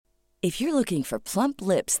If you're looking for plump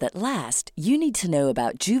lips that last, you need to know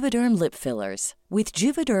about Juvederm lip fillers. With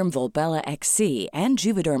Juvederm Volbella XC and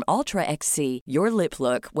Juvederm Ultra XC, your lip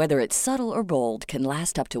look, whether it's subtle or bold, can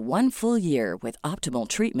last up to 1 full year with optimal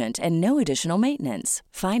treatment and no additional maintenance.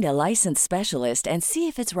 Find a licensed specialist and see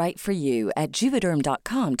if it's right for you at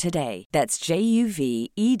Juvederm.com today. That's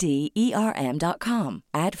JUVEDERM.com.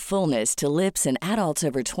 Add fullness to lips in adults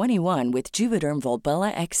over 21 with Juvederm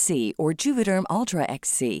Volbella XC or Juvederm Ultra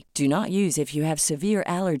XC. Do not use if you have severe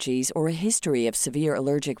allergies or a history of severe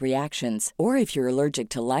allergic reactions, or if you're allergic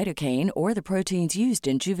to lidocaine or the proteins used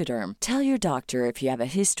in Juvederm. Tell your doctor if you have a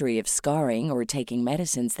history of scarring or taking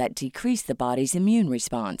medicines that decrease the body's immune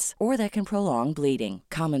response or that can prolong bleeding.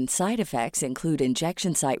 Common side effects include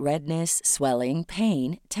injection site redness, swelling,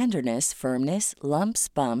 pain, tenderness, firmness, lumps,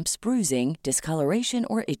 bumps, bruising, discoloration,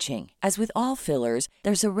 or itching. As with all fillers,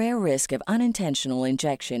 there's a rare risk of unintentional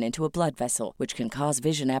injection into a blood vessel, which can cause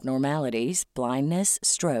vision abnormalities, blindness,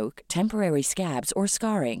 stroke, temporary scabs, or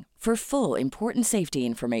scarring. For full, important safety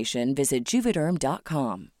information, visit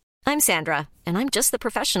Juvederm.com. I'm Sandra, and I'm just the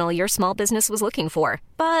professional your small business was looking for.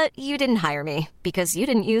 But you didn't hire me because you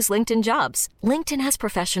didn't use LinkedIn Jobs. LinkedIn has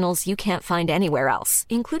professionals you can't find anywhere else,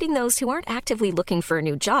 including those who aren't actively looking for a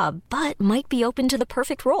new job, but might be open to the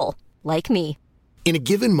perfect role, like me. In a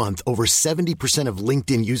given month, over 70% of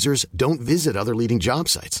LinkedIn users don't visit other leading job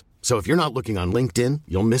sites. So if you're not looking on LinkedIn,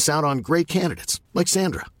 you'll miss out on great candidates, like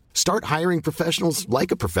Sandra. Start hiring professionals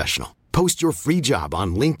like a professional. Post your free job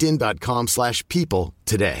on linkedin.com/people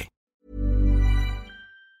today.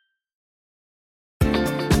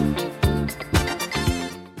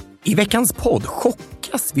 I veckans podd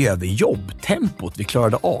chockas vi över jobbtempot vi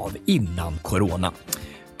klarade av innan corona.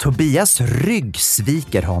 Tobias rygg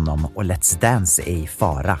sviker honom och Let's Dance är i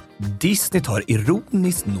fara. Disney tar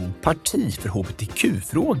ironiskt nog parti för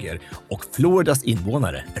hbtq-frågor och Floridas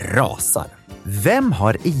invånare rasar. Vem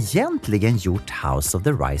har egentligen gjort House of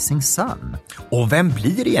the Rising Sun? Och vem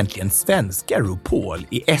blir egentligen svenska RuPaul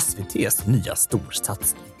i SVT:s nya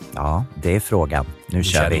storsatsning? Ja, det är frågan. Nu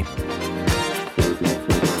kör vi.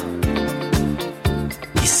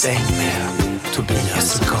 I säng med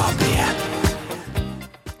Tobias och Gabriel.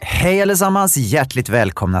 Hej allesammans, hjärtligt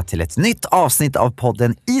välkomna till ett nytt avsnitt av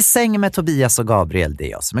podden I säng med Tobias och Gabriel. Det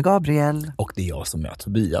är jag som är Gabriel. Och det är jag som är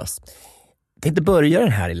Tobias. Jag tänkte börja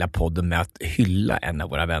den här lilla podden med att hylla en av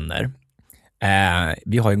våra vänner.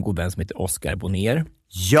 Vi har en god vän som heter Oscar Bonner.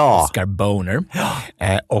 Ja! Oscar Boner.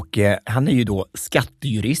 Och han är ju då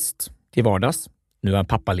skattejurist till vardags. Nu är han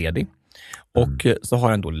pappaledig. Och så har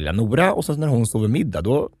han då lilla Nora, och så när hon sover middag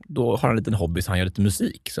då har han en liten hobby, så han gör lite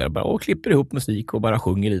musik. Så jag bara klipper ihop musik och bara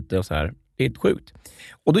sjunger lite och så här. Det är helt sjukt.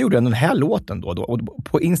 Och då gjorde han den här låten då. Och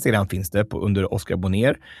på Instagram finns det under Oscar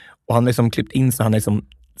Bonner. Och han har liksom klippt in så han är liksom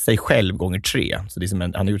sig själv gånger 3. Så det är som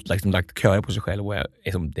han har liksom lagt köer på sig själv och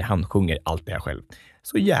är som det han sjunger allt det här själv.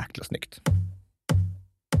 Så jäkla snyggt.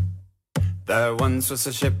 There once was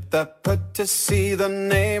a ship that put to sea. The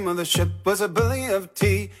name of the ship was a Billy of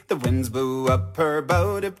Tea. The winds blew up her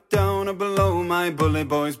bow, dip down or below, my bully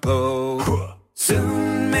boys blow.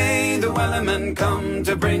 Soon may the wellerman come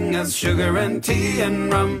to bring us sugar and tea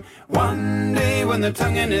and rum. One day when the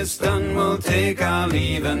tonguing is done, we'll take our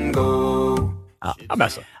leave and go. Ja.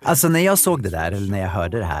 Alltså när jag såg det där, eller när jag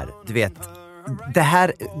hörde det här, du vet, det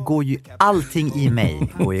här går ju, allting i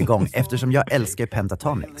mig går igång eftersom jag älskar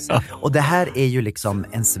Pentatonix. Och det här är ju liksom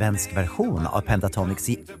en svensk version av Pentatonix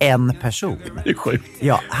i en person. Det är sjukt.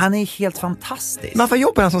 Ja, han är helt fantastisk. Varför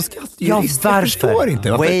jobbar han som skattejurist? Ja, jag förstår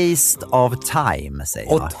inte. Waste of time,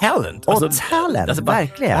 säger jag. Och talent. Och talent,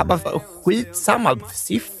 verkligen. Skitsamma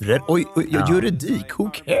siffror och juridik, who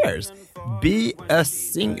cares? Be a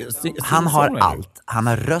Han har allt. Han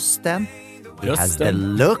har rösten. He has the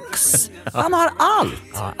looks. Han har allt.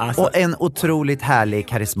 Ja, alltså. Och en otroligt härlig,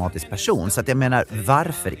 karismatisk person. Så att jag menar,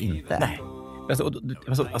 varför inte? Nej. Alltså,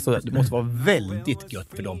 det måste vara väldigt gött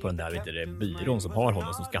för dem på den där byrån som har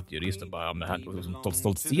honom som skattejurist och bara som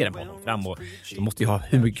stoltserar på honom fram, och de måste ju ha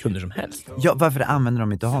hur mycket kunder som helst. Ja, varför använder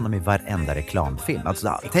de inte honom i varenda reklamfilm?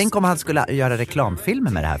 Alltså, tänk om han skulle göra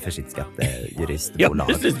reklamfilmer med det här för sitt skattejuristbolag.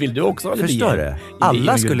 Ja, precis, vill du också. Förstår du?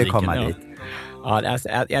 Alla skulle komma dit. Ja, alltså,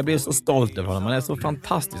 jag blir så stolt över honom. Han är så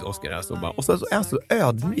fantastisk, Oscar. Alltså, och så är han så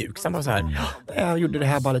ödmjuk. Så här, jag gjorde det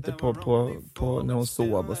här bara lite på när hon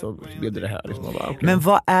sov, och så blev det här. Liksom, bara, okay. Men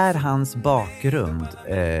vad är hans bakgrund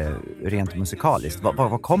rent musikaliskt?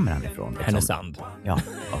 Var kommer han ifrån? Liksom? Härnösand. Ja,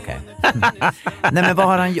 okej. Nej, men vad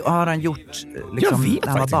har han gjort liksom, jag vet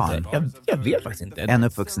när han var barn? Inte. Jag vet faktiskt inte. En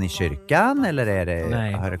uppvuxen i kyrkan, eller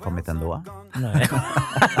har det kommit ändå? Nej.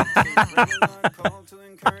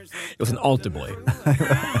 Jag var en altarboy.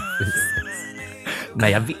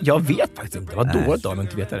 Nej, jag vet faktiskt inte. Vad dåligt av mig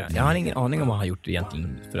inte veta det. Jag har ingen aning om vad han gjort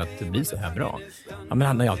egentligen för att det blir så här bra. Ja, men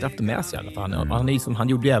han har ju alltid haft det med sig i alla fall. Han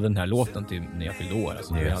gjorde ju även den här låten till när jag fyllde år.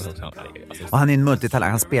 Alltså, och han är en multitalang.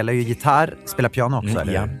 Han spelar ju gitarr, spelar piano också.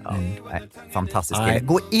 Eller? Ja. Nej, fantastisk kille.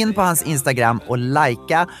 Gå in på hans Instagram och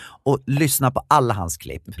likea och lyssna på alla hans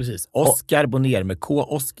klipp. Precis. Oscar Bonnier med K.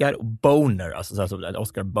 Oscar och Boner. Alltså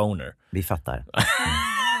Oscar Boner. Vi fattar.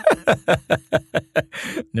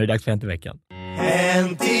 Nu är det dags för Hänt i veckan.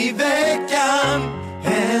 Hänt i veckan,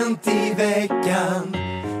 hänt i veckan.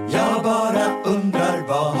 Jag bara undrar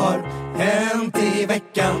vad har hänt i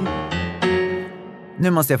veckan. Nu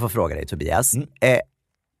måste jag få fråga dig, Tobias.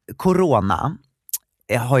 Corona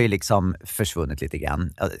har ju liksom försvunnit lite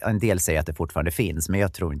grann. En del säger att det fortfarande finns, men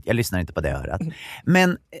jag lyssnar inte på det örat.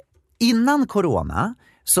 Men innan corona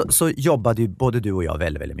så jobbade ju både du och jag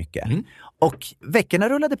väldigt, väldigt mycket. Och veckorna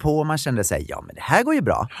rullade på och man kände sig, ja men det här går ju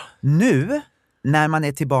bra. Nu, när man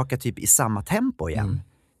är tillbaka typ i samma tempo igen,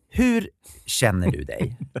 hur känner du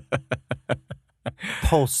dig?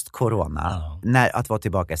 Post-corona, när att vara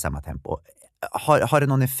tillbaka i samma tempo. Har det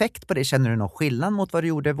någon effekt på det? Känner du någon skillnad mot vad du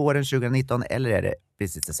gjorde våren 2019 eller är det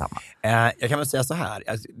precis detsamma? Jag kan väl säga så här.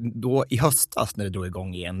 Alltså, då i höstas när det drog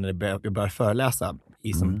igång igen, när jag började föreläsa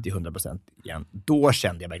till 100% igen, då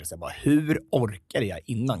kände jag verkligen så här, bara, hur orkade jag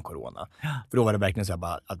innan corona? För då var det verkligen så här,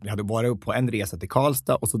 bara, att vi hade varit på en resa till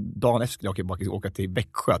Karlstad och så dagen efter skulle jag åka till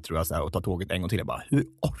Växjö tror jag, så här, och ta tåget en gång till. Jag bara, hur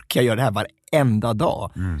orkar jag göra det här varenda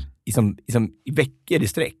dag? I veckor i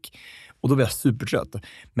sträck. Och då blev jag supertrött.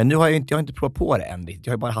 Men nu har jag inte provat på det än.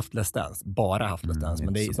 Jag har bara haft Let's Dance.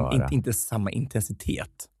 Men det är inte samma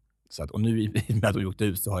intensitet. Så att, och nu i och med att du åkte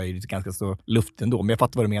ut så har jag ju ganska så luft ändå. Men jag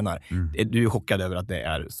fattar vad du menar. Du är chockad över att det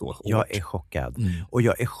är så hårt. Jag är chockad. Och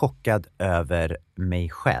jag är chockad över mig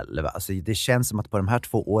själv. Alltså, det känns som att på de här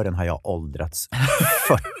 2 åren har jag åldrats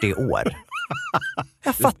 40 år.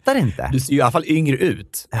 Jag fattar inte. Du ser ju i alla fall yngre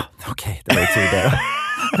ut. Ja, okej. Det var ju tur det då.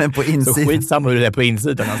 Men på insidan. Så skitsamma hur det är på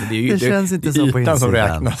insidan. Alltså, det känns inte så på insidan. Som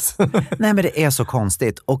räknas. Nej, men det är så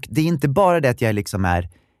konstigt. Och det är inte bara det att jag liksom är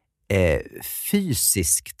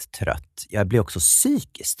fysiskt trött. Jag blir också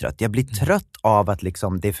psykiskt trött. Jag blir trött av att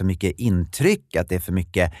liksom, det är för mycket intryck. Att det är för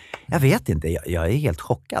mycket... Jag vet inte. Jag är helt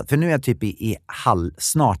chockad. För nu är jag typ i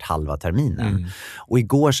snart halva terminen. Och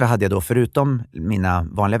igår så hade jag då, förutom mina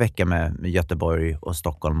vanliga veckor med Göteborg och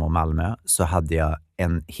Stockholm och Malmö, så hade jag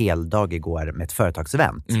en hel dag igår med ett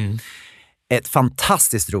företagsevent. Ett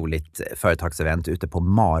fantastiskt roligt företagsevent ute på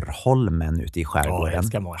Marholmen ute i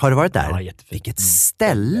skärgården. Har du varit där? Ja, jättefint. Vilket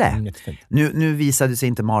ställe! Nu visade sig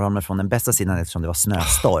inte Marholmen från den bästa sidan eftersom det var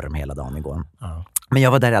snöstorm hela dagen igår. Men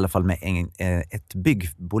jag var där i alla fall med ett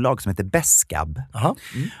byggbolag som heter Beskab.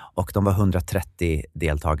 Och de var 130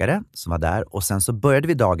 deltagare som var där. Och sen så började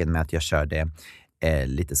vi dagen med att jag körde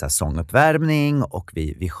lite så här sånguppvärmning och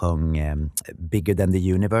vi sjöng Bigger than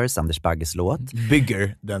the Universe, Anders Bagges låt.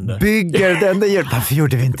 Bigger than the Universe. Varför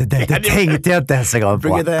gjorde vi inte det? Det tänkte jag inte ens en gång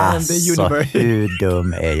på. Alltså, hur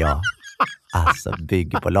dum är jag? Alltså,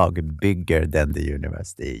 byggbolag Bigger than the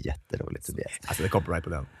Universe. Det är jätteroligt. Alltså, det är copyright på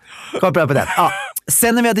den. Ja.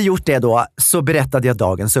 Sen när vi hade gjort det då så berättade jag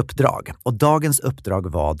dagens uppdrag. Och dagens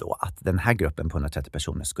uppdrag var då att den här gruppen på 130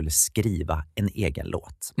 personer skulle skriva en egen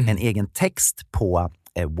låt. En egen text på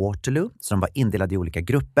Waterloo. Så de var indelade i olika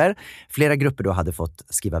grupper. Flera grupper då hade fått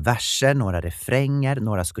skriva verser, några refränger,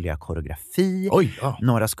 några skulle göra koreografi.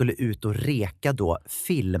 Några skulle ut och reka då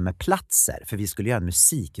filmplatser. För vi skulle göra en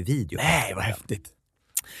musikvideo. Nej, vad häftigt.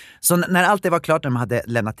 Så när allt det var klart, när de hade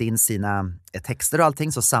lämnat in sina texter och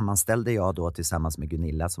allting, så sammanställde jag då tillsammans med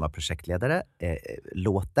Gunilla som var projektledare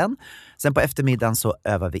låten. Sen på eftermiddagen så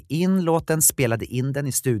övade vi in låten, spelade in den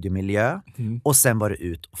i studiomiljö och sen var det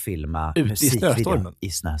ut och filma musikvideon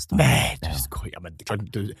i snöstormen. Nej, du skojar, men det är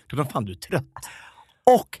klart fan du är trött.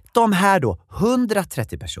 Och de här då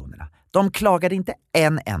 130 personerna, de klagade inte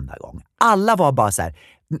en enda gång. Alla var bara så här: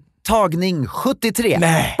 tagning 73.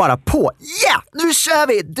 Nej. Bara på. Nu kör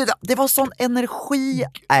vi! Det var sån energi.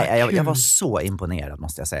 Jag var så imponerad,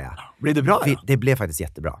 måste jag säga. Blev det bra? Det blev faktiskt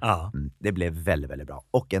jättebra. Ja. Det blev väldigt, väldigt bra.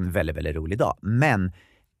 Och en väldigt, väldigt rolig dag. Men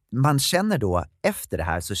man känner då, efter det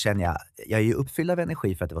här så känner jag är ju uppfylld av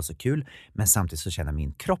energi för att det var så kul. Men samtidigt så känner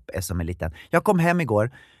min kropp är som en liten... Jag kom hem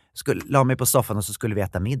igår, la mig på soffan och så skulle vi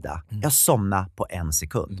äta middag. Jag somnade på 1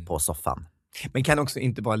 sekund på soffan. Men kan också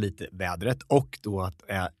inte vara lite vädret och då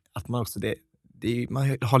att man också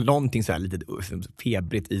man har någonting så här lite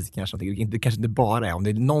febrigt i kanske. Det kanske inte bara är om det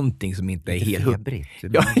är någonting som inte är helt febrigt.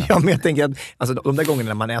 Ja, men jag tänker att alltså, de där gångerna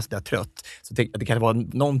när man är så där trött så tänker jag att det kan vara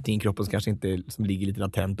någonting i kroppen som kanske inte som ligger lite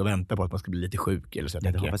latent och väntar på att man ska bli lite sjuk eller så.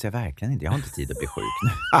 Det hoppas jag verkligen inte. Jag har inte tid att bli sjuk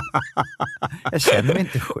nu. Jag känner mig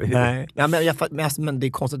inte sjuk. Nej, men det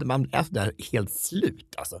är konstigt att man är så där helt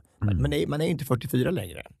slut alltså. Men man är ju inte 44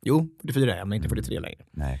 längre. Jo, 44 är men inte 43 längre.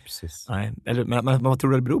 Nej, precis. Nej, eller men vad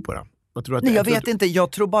tror du det beror på då? Nej, jag vet inte.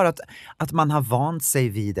 Jag tror bara att man har vant sig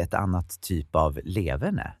vid ett annat typ av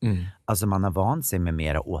leverne. Alltså man har vant sig med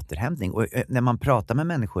mera återhämtning. Och när man pratar med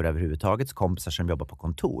människor överhuvudtaget, kompisar som jobbar på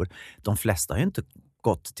kontor, de flesta har ju inte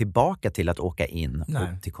gått tillbaka till att åka in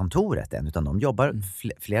till kontoret än, utan de jobbar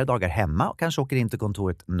flera dagar hemma och kanske åker in till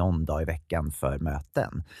kontoret någon dag i veckan för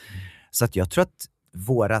möten. Så att jag tror att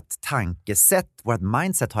vårt tankesätt, vårt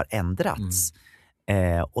mindset har ändrats.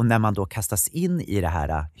 Och när man då kastas in i det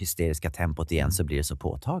här hysteriska tempot igen så blir det så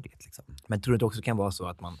påtagligt. Liksom. Men tror du det också kan vara så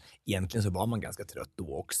att man egentligen så var man ganska trött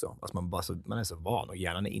då också? Alltså man är så van och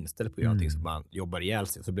hjärnan är inställd på att göra någonting så man jobbar ihjäl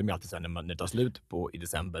sig. Så blir man alltid så här när det tar slut i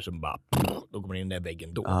december så bara, då går man in i den där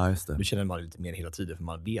väggen då. Ja, just det. Nu känner man lite mer hela tiden för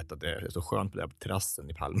man vet att det är så skönt på den här terrassen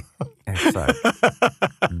i Palma. Exakt.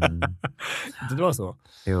 Det var så?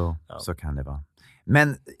 Jo, så kan det vara.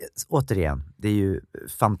 Men återigen, det är ju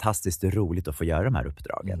fantastiskt roligt att få göra de här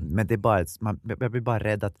uppdragen. Men det är bara, jag blir bara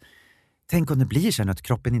rädd att tänk om det blir så att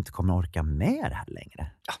kroppen inte kommer orka med det här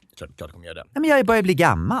längre. Ja, klart det kommer göra det. Nej, men jag börjar bli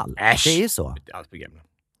gammal. Äsch, det är ju så.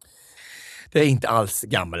 Det är inte alls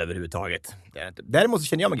gammal överhuvudtaget. Däremot så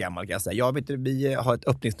känner jag mig gammal kan jag säga. Vi har ett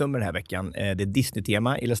öppningsnummer den här veckan. Det är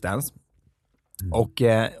Disney-tema i Let's Dance.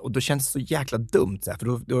 Och då känns det så jäkla dumt så här, för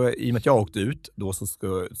då, i och med att jag åkte ut då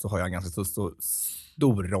så har jag en ganska så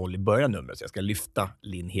stor roll i början numret så jag ska lyfta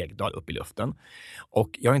Linn Hegdahl upp i luften. Och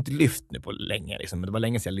jag har inte lyft nu på länge liksom, men det var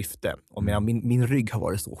länge sedan jag lyfte. Och min rygg har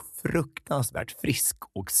varit så fruktansvärt frisk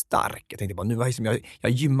och stark. Jag tänkte bara, nu har jag har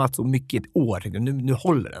gymmat så mycket ett år, tänkte, nu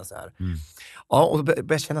håller den så här. Ja, och så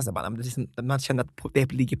började jag känna så här, man känner att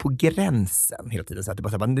det ligger på gränsen hela tiden. Så att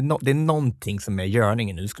det är någonting som är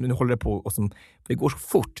görningen nu håller det på och för det går så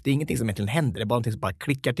fort. Det är ingenting som egentligen händer, det är bara någonting som bara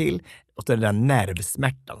klickar till och så är det den där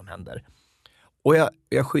nervsmärtan som händer. Och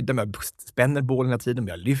jag skyddar mig, jag spänner bålen hela tiden,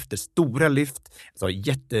 jag lyfter stora lyft, så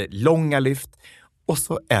jättelånga lyft. Och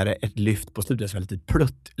så är det ett lyft på slutet som är lite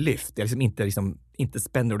pluttlyft. Jag inte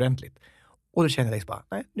spänner ordentligt. Och då känner jag bara,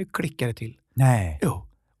 nej, nu klickar det till. Nej. Jo. Och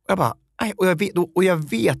jag bara, nej. Och jag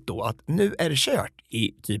vet då att nu är det kört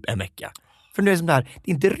i typ en vecka. För nu är det som det här,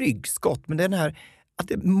 det är inte ryggskott, men det är den här, att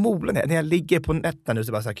det molen är, när jag ligger på nätterna nu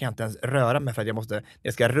så bara så här, kan jag inte ens röra mig för att när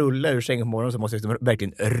jag ska rulla ur sängen på morgonen så måste jag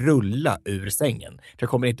verkligen rulla ur sängen. För jag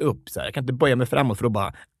kommer inte upp så här. Jag kan inte böja mig framåt för då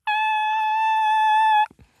bara...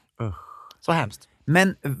 Så hemskt.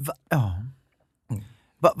 Men,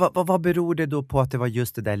 vad beror det då på att det var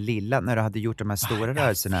just det där lilla när du hade gjort de här stora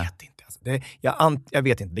rörelserna? Jag vet inte. Alltså. Jag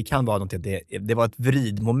vet inte. Det kan vara något att det var ett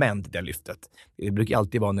vridmoment i det lyftet. Det brukar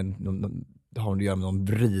alltid vara det har att göra med någon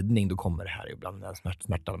vridning, då kommer det här ibland, den här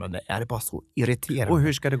smärtan. Men det är bara så irriterande. Och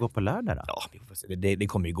hur ska det gå på lördag då? Ja, det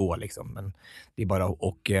kommer ju gå liksom. Men det är bara att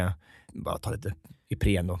bara ta lite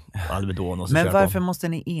Ipren och Alvedon och så. Men varför måste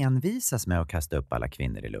ni envisas med att kasta upp alla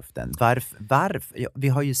kvinnor i luften? Varför? Vi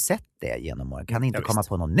har ju sett det genom åren. Kan ni inte komma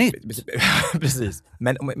på något nytt? Precis.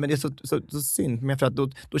 Men det är så synd. Men för att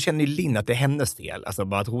då känner ju Linn att det är hennes fel. Alltså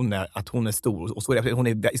bara att hon är stor. Och så är det, hon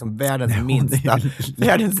är liksom världens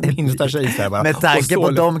minsta tjej. Så här bara. Med tanke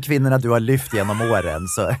på de kvinnorna du har lyft genom åren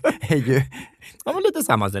så är ju... Ja, men lite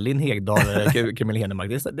samma. Linn Hegdahl, Camilla Henemark.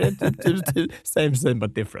 Det är same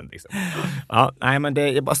but different. Liksom. Ja, nej, men det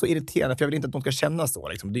är bara så irriterande för jag vill inte att de ska känna så.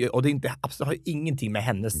 Liksom. Och det är inte, absolut, har ingenting med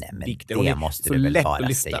hennes vikter. Det måste du väl bara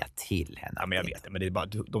säga till henne. Ja, men jag vet det. Men det är bara,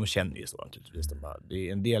 de känner ju så naturligtvis.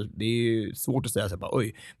 Det är ju svårt att säga så här, bara,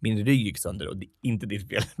 oj, min rygg gick sönder och det är inte ditt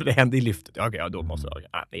fel. Det hände i lyftet. Ja, då måste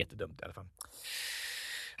det är jättedumt i alla fall.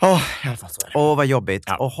 I alla fall så är det. Vad jobbigt.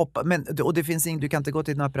 Ja. Och det finns du kan inte gå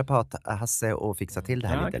till naprapat Hasse och fixa till det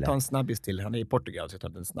här lite, eller? Jag kan ta en snabbis till. Han är i Portugal så jag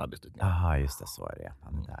tar en snabbis ut. Jaha, just det. Så är det.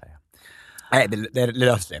 Han är där, ja. Nej, det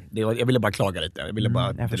löser det. Jag ville bara klaga lite. Jag ville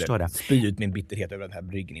bara spy ut min bitterhet över att den här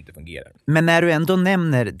bryggen inte fungerar. Men när du ändå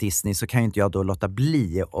nämner Disney så kan ju inte jag då låta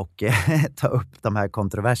bli och ta upp de här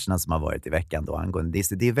kontroverserna som har varit i veckan då angående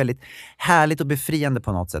Disney. Det är väldigt härligt och befriande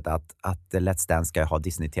på något sätt att Let's Dance ska ha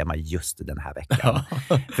Disney-tema just den här veckan.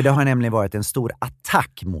 För det har nämligen varit en stor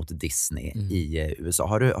attack mot Disney i USA.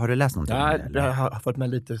 Har du läst någonting? Ja, jag har fått med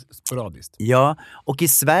lite sporadiskt. Ja, och i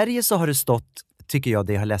Sverige så har det stått, tycker jag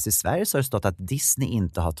det har läst i Sverige, så har det stått att Disney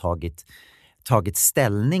inte har tagit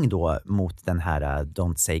ställning då mot den här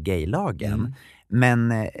Don't Say Gay-lagen.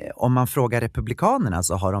 Men om man frågar republikanerna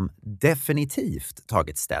så har de definitivt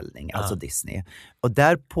tagit ställning, alltså Disney. Och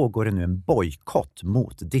där pågår det nu en bojkott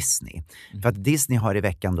mot Disney. För att Disney har i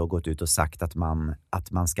veckan då gått ut och sagt att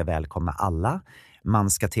man ska välkomna alla. Man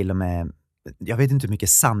ska till och med, jag vet inte hur mycket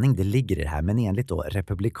sanning det ligger i det här, men enligt då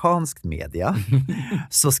republikanskt media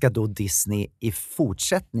så ska då Disney i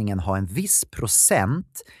fortsättningen ha en viss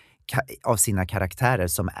procent av sina karaktärer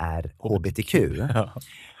som är HBTQ.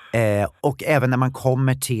 Och även när man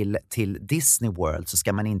kommer till Disney World så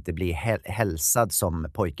ska man inte bli hälsad som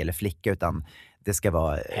pojke eller flicka, utan det ska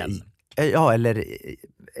vara eller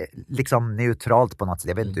liksom neutralt på något sätt.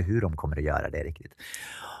 Jag vet inte hur de kommer att göra det riktigt.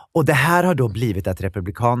 Och det här har då blivit att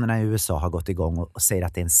republikanerna i USA har gått igång och säger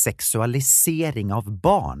att det är en sexualisering av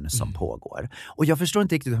barn som pågår. Och jag förstår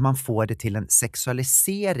inte riktigt hur man får det till en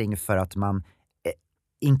sexualisering för att man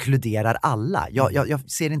inkluderar alla.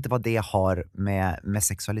 Jag ser inte vad det har med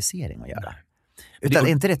sexualisering att göra. Utan är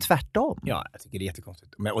inte det tvärtom? Ja, jag tycker det är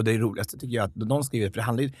jättekonstigt. Och det är roligaste tycker jag att de skriver,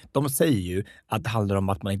 för de säger ju att det handlar om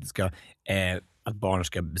att man inte ska att barn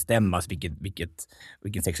ska bestämmas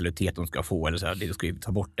vilken sexualitet de ska få eller så här, det ska ju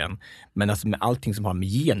ta bort den. Men alltså med allting som har med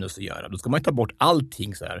genus att göra, då ska man ju ta bort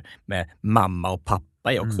allting så här med mamma och pappa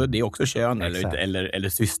det är också kön eller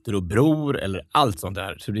syster och bror eller allt sånt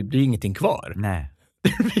där, så det blir ingenting kvar. Nej.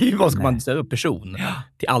 Vad ska man säga upp person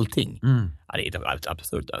till allting? Ja, det är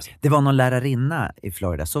absurt alltså. Det var någon lärarinna i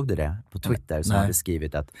Florida, såg du det på Twitter, som hade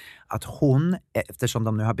skrivit att hon, eftersom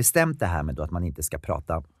de nu har bestämt det här med då att man inte ska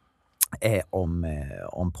prata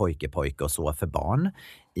om pojke och så för barn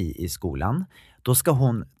i skolan, då ska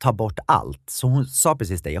hon ta bort allt. Så hon sa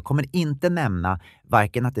precis det, jag kommer inte nämna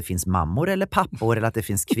varken att det finns mammor eller pappor eller att det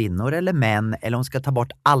finns kvinnor eller män, eller hon ska ta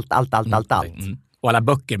bort allt. Och alla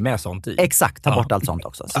böcker med sånt i. Exakt, ta bort allt sånt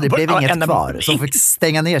också. Så det blev inget kvar. Så hon fick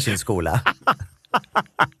stänga ner sin skola.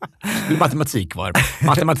 Det blir matematik kvar.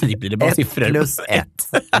 Matematik blir det bara 1 siffror. 1 + 1.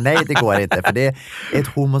 Nej, det går inte, för det är ett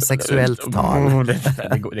homosexuellt tal.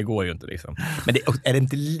 Det går ju inte liksom. Men är det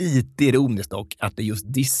inte lite ironiskt dock att det är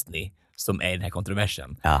just Disney som är den här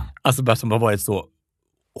kontroversen? Ja. Alltså bara som har varit så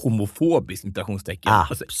homofobisk citationstecken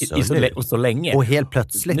och så länge. Och helt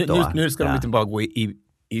plötsligt då. Nu ska de inte bara gå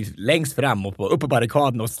längst fram och upp på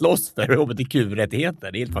barrikaden och slåss för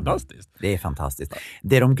hbtq-rättigheter. Det är helt fantastiskt. Det är fantastiskt.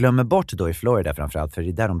 Det de glömmer bort då i Florida framförallt, för det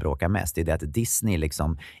är där de bråkar mest, det är det att Disney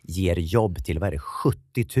liksom ger jobb till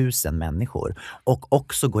 70 000 människor och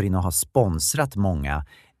också går in och har sponsrat många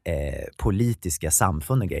politiska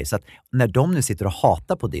samfund och grejer. Så att när de nu sitter och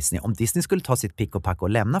hatar på Disney, om Disney skulle ta sitt pick och pack och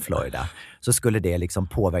lämna Florida, så skulle det liksom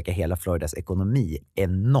påverka hela Floridas ekonomi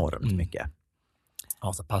enormt mycket.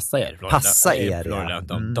 Alltså passa er Florida. Passa er, Florida.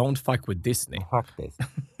 Don't fuck with Disney. Faktiskt.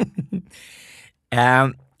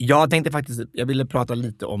 Jag ville prata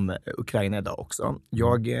lite om Ukraina idag också.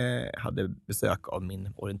 Jag hade besök av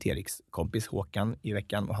min orienteringskompis Håkan i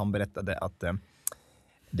veckan, och han berättade att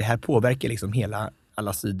det här påverkar liksom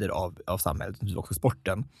alla sidor av samhället, också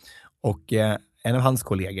sporten. Och en av hans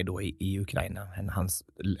kollegor då i Ukraina,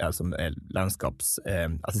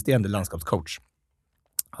 assisterande landskapscoach,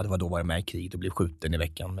 hade då varit med i krig och blev skjuten i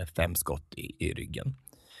veckan med 5 skott i ryggen.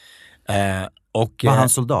 Var han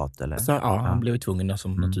soldat eller? Så, ja, han blev tvungen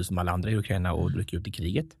som alla andra i Ukraina och rycka ut i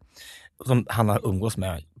kriget. Som han har umgås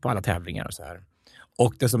med på alla tävlingar och så här.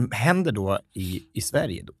 Och det som händer då i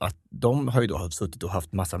Sverige, då, att de har ju då suttit och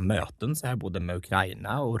haft massa möten så här, både med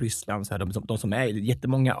Ukraina och Ryssland. Så här, de som är,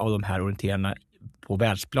 jättemånga av de här orienterarna på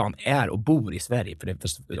världsplan är och bor i Sverige, för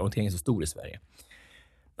orienteringen är så stor i Sverige.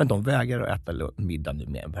 Men de vägrar att äta middag nu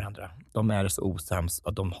med varandra. De är så osams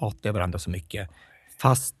att de hatar varandra så mycket.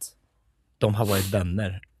 Fast de har varit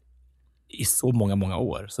vänner i så många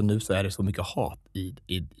år. Så nu så är det så mycket hat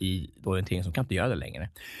i orientering som kan inte göra det längre.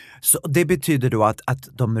 Så det betyder då att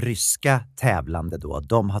de ryska tävlande då,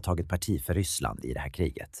 de har tagit parti för Ryssland i det här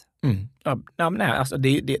kriget? Nej, alltså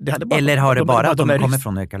det hade bara, eller har det bara att de kommer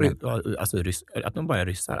från Ukraina? Alltså att de bara är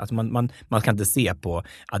ryssar. Alltså man kan inte se på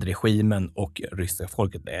att regimen och ryska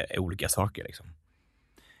folket är olika saker liksom.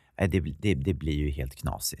 Det blir ju helt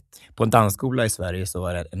knasigt. På en dansskola i Sverige så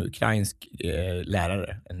är det en ukrainsk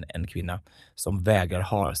lärare, en kvinna, som vägrar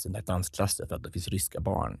ha sina dansklasser för att det finns ryska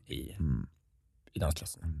barn i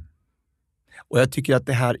dansklassen. Och jag tycker att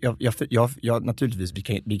det här, jag naturligtvis,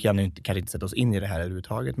 vi kan inte sätta oss in i det här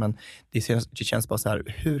överhuvudtaget, men det känns bara så här,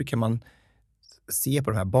 hur kan man se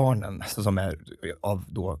på de här barnen som är av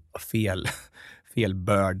då fel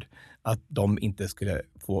börd, att de inte skulle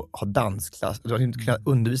få ha dansklass, att de inte kan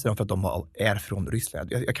undervisa dem för att de är från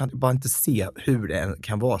Ryssland. Jag kan bara inte se hur det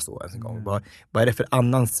kan vara så ens en gång. Vad är det för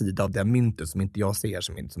annan sida av det myntet som inte jag ser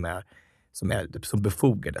som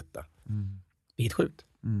befogar detta? Det är helt sjukt.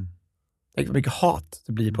 Tänk så mycket hat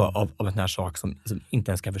det blir av en här sak som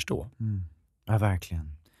inte ens kan förstå. Ja,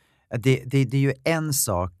 verkligen. Det är ju en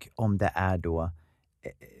sak om det är då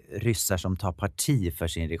ryssar som tar parti för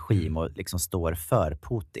sin regim och liksom står för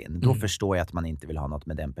Putin. Då förstår jag att man inte vill ha något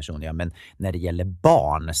med den personen. Ja, men när det gäller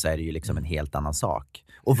barn så är det ju liksom en helt annan sak.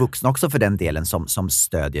 Och vuxna också för den delen som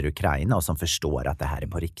stödjer Ukraina och som förstår att det här är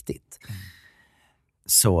på riktigt.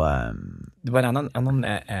 Så... Det var en annan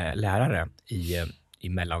lärare i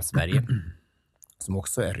Mellansverige som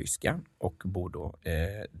också är ryska och bor då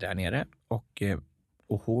där nere.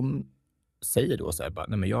 Och hon säger då så här bara,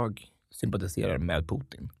 nej men jag sympatiserar med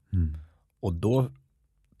Putin. Och då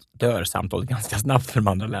dör samtalet ganska snabbt för de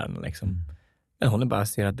andra lärarna liksom. Men hon är bara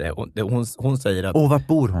ser att hon säger att... Och var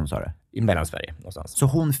bor hon, sa du? I Mellansverige någonstans. Så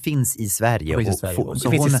hon finns i Sverige? Hon finns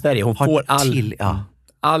i Sverige. Hon får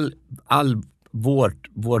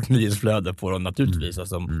vårt nyhetsflöde får hon naturligtvis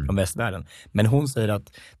från västvärlden. Men hon säger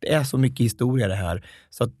att det är så mycket historia det här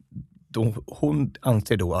så att hon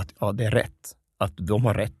anser då att det är rätt. Att de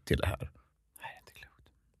har rätt till det här.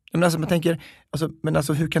 Men alltså man tänker,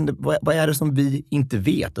 hur kan det, vad är det som vi inte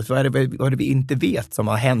vet? Alltså, vad är det vi inte vet som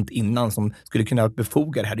har hänt innan som skulle kunna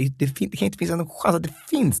befoga det här? Det kan inte finnas någon chans att det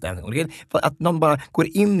finns det. Att någon bara går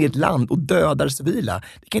in i ett land och dödar civila.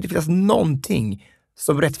 Det kan inte finnas någonting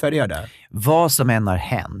som rättfärdigar det. Vad som än har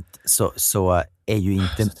hänt så är ju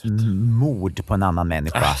inte mord på en annan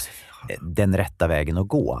människa den rätta vägen att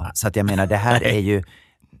gå. Så att jag menar, det här är ju,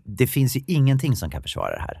 det finns ju ingenting som kan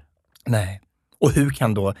försvara det här. Nej. Och hur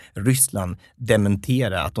kan då Ryssland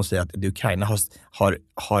dementera att de säger att Ukraina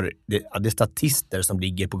har det statister som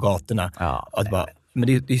ligger på gatorna? Men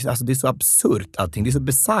det är så absurt allting. Det är så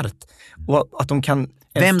bisarrt. Och att de kan...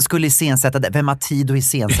 Vem skulle iscensätta det? Vem har tid att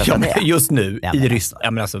iscensätta det? Just nu i Ryssland.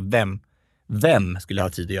 Ja, men alltså, vem skulle ha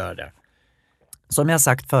tid att göra det? Som jag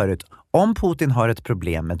sagt förut, om Putin har ett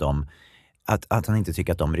problem med dem, att han inte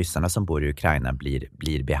tycker att de ryssarna som bor i Ukraina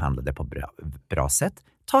blir behandlade på bra sätt,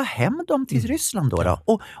 ta hem dem till Ryssland då.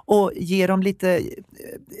 Och ge dem lite,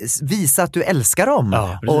 visa att du älskar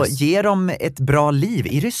dem och ge dem ett bra liv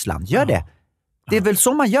i Ryssland. Gör det. Det är väl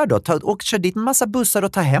så man gör då. Och kör dit en massa bussar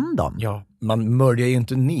och ta hem dem. Ja, man mörjar ju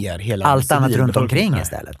inte ner hela... Allt annat runt omkring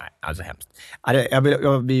istället. Nej, alltså hemskt.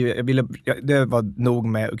 Det var nog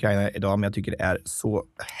med Ukraina idag, men jag tycker det är så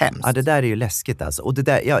hemskt. Ja, det där är ju läskigt alltså. Och det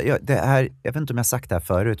där, jag vet inte om jag sagt det här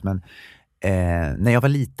förut, men när jag var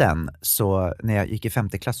liten, så när jag gick i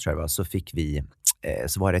 5:e klass tror jag så fick vi,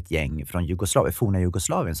 så var det ett gäng från Jugoslavien, forna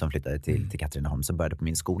Jugoslavien som flyttade till Katrineholm, som började på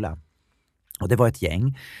min skola. Och det var ett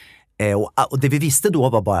gäng. Och det vi visste då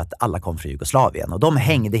var bara att alla kom från Jugoslavien. Och de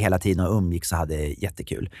hängde hela tiden och umgicks och hade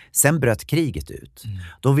jättekul. Sen bröt kriget ut.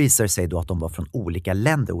 Då visade det sig då att de var från olika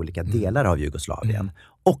länder, olika delar av Jugoslavien.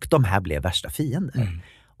 Och de här blev värsta fiender.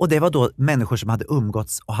 Och det var då människor som hade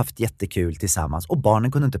umgåtts och haft jättekul tillsammans. Och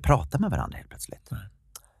barnen kunde inte prata med varandra helt plötsligt.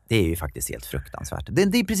 Det är ju faktiskt helt fruktansvärt. Det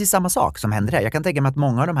är precis samma sak som händer här. Jag kan tänka mig att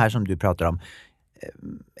många av de här som du pratar om,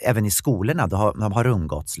 även i skolorna, de har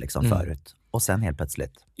umgåtts liksom förut. Och sen helt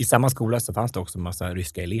plötsligt. I samma skola så fanns det också en massa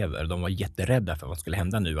ryska elever. De var jätterädda för vad skulle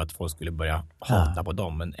hända nu. Att folk skulle börja hata på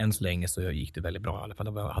dem. Men än så länge så gick det väldigt bra. I alla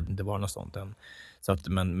fall det hade inte varit något sånt än. Så att,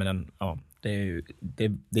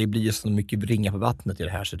 det blir ju så mycket ringa på vattnet i det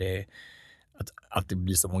här. Så det är att det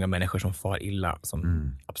blir så många människor som far illa.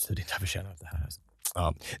 Som absolut inte har förtjänat det här.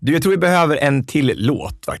 Ja. Du, jag tror vi behöver en till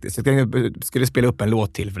låt faktiskt. Jag skulle spela upp en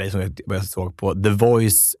låt till för dig som jag såg på The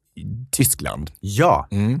Voice Tyskland. Ja.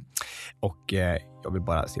 Och jag vill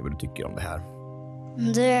bara se vad du tycker om det här.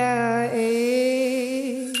 There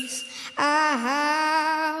is a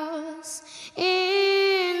house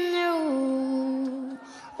in New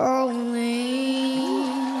Orleans.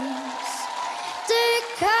 The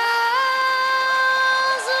cars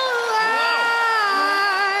of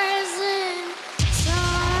rising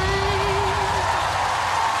sun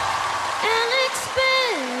and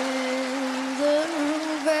expand the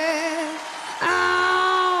river.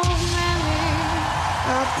 Oh, many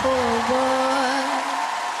a poor boy,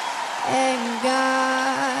 and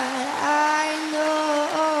God, I know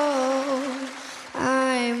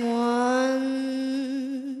I'm one.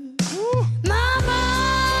 Mama's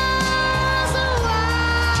a wild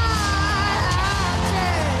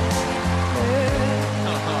tale.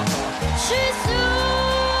 She's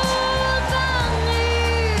sold by me.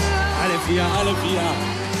 Alle vier.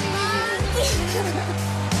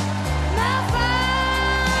 My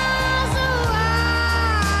father's a wild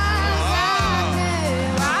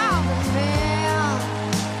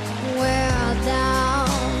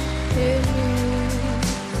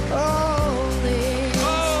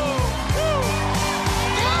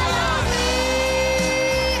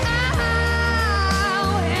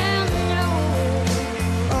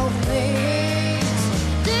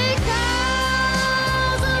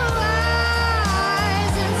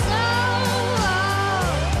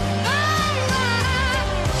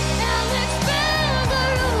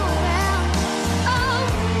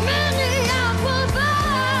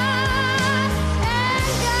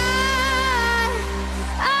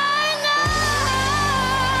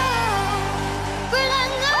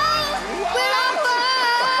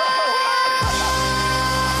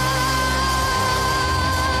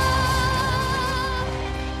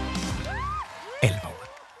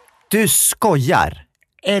Du skojar!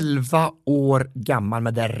 11 år gammal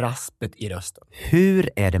med det raspet i rösten. Hur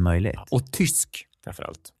är det möjligt? Och tysk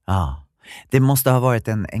framförallt. Ja, det måste ha varit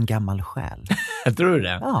en gammal själ. Tror du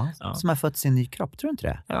det? Ja, som har fött sin ny kropp, tror du inte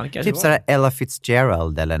det? Ja, det typ sådär Ella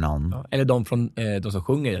Fitzgerald eller någon. Ja, eller de från de som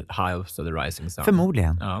sjunger House of the Rising Sun.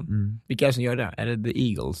 Förmodligen. Ja. Vilka är det som gör det? Är det The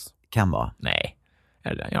Eagles? Kan vara. Nej.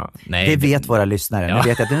 Eller, ja. Nej. Det vet våra lyssnare. Ja. Nu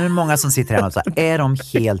vet jag att det är många som sitter hemma och säger, är de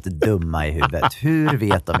helt dumma i huvudet? Hur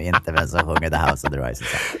vet de inte vem som sjunger The House of the Rising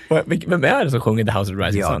Sun? Vem är det som sjunger The House of the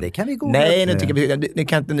Rising Sun? Ja, det kan vi googla. Nej, nu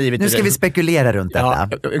kan inte ni... Nu ska vi spekulera runt detta.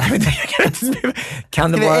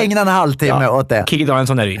 Kan det Ska vi ägna en halvtimme åt det? Kikki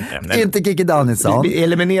Danielsson är det inte. Inte Kikki Danielsson. Vi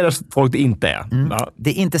eliminerar folk det inte är. Ja. Det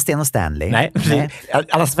är inte Sten och Stanley. Nej.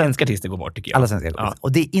 Alla svenska artister går bort, tycker jag. Alla svenska artister.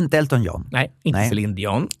 Och det är inte Elton John. Nej, inte Celine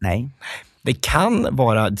Dion. Nej. Det kan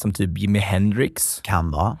vara som typ Jimi Hendrix.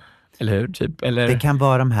 Kan vara. Eller hur? Typ, eller... Det kan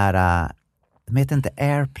vara de här... De heter inte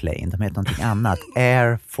Airplane, de heter någonting annat.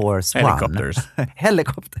 Air Force Helicopters. One.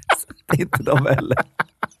 Helicopters. Det är inte de heller.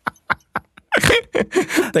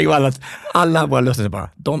 Tänk på alla våra lösningar bara,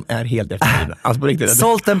 de är helt efterblivna. Alltså på riktigt.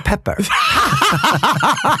 Salt and Pepper.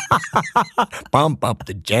 Bump up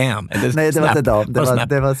the jam. Nej, det var inte dem.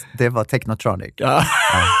 Det var Technotronic. Ja.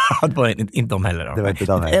 Det var inte de heller. Då. Det var inte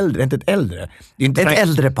de heller. Äldre, inte ett äldre. Det är inte ett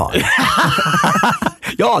äldre par.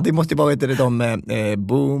 Ja, det måste ju vara de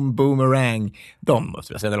Boomerang. De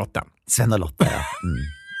måste vara Sven och Lotta. Sven och Lotta, ja.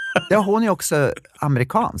 Ja, hon är också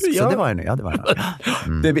amerikansk, så det var ju nu. Ja, det var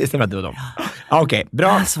det. Det stämmer att det var dem. Okej,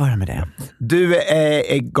 bra. Så var det med det. Du,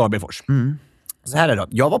 Gabriel Fors. Så här är det då.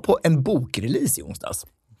 Jag var på en bokrelease i onsdags.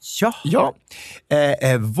 Ja.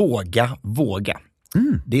 Våga.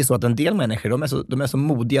 Det är så att en del människor, de är så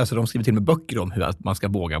modiga så de skriver till med böcker om hur man ska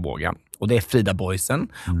våga. Och det är Frida Boisen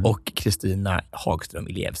och Kristina Hagström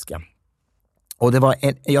Ilevska. Och det var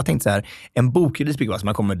jag tänkte så här, en bokrelease brukar vara så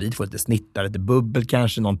man kommer dit, får lite snittar, lite bubbel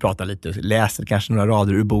kanske, någon pratar lite, läser kanske några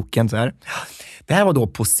rader ur boken så här. Det här var då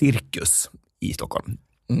på Cirkus i Stockholm.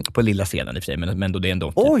 På lilla scenen i och för sig, men då det är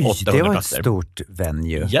ändå typ 800 platser. Det var ett stort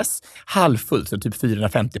venue. Yes, halvfullt, så typ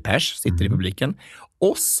 450 pers sitter i publiken.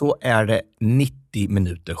 Och så är det 90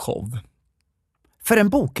 minuter show. För en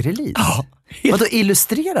bokrelease? Ja. Och då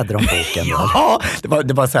illustrerade de boken? Ja,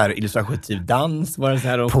 det var så här illustrativ dans. Var det så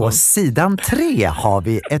här på sidan 3 har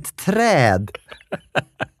vi ett träd.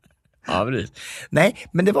 Ja, precis. Nej,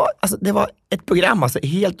 men det var ett program, alltså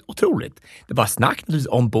helt otroligt. Det var snack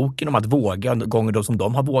om boken, om att våga, gånger då som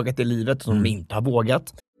de har vågat i livet, som de inte har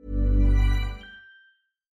vågat.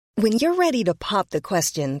 When you're ready to pop the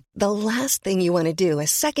question, the last thing you want to do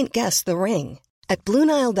is second guess the ring. At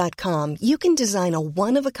BlueNile.com, you can design a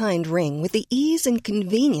one-of-a-kind ring with the ease and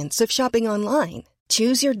convenience of shopping online.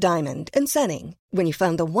 Choose your diamond and setting. When you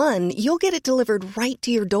find the one, you'll get it delivered right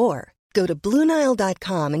to your door. Go to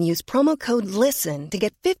BlueNile.com and use promo code LISTEN to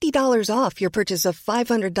get $50 off your purchase of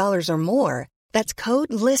 $500 or more. That's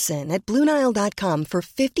code LISTEN at BlueNile.com for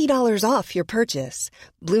 $50 off your purchase.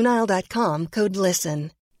 BlueNile.com, code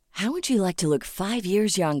LISTEN. How would you like to look 5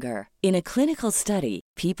 years younger? In a clinical study,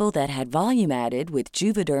 people that had volume added with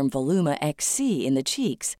Juvederm Voluma XC in the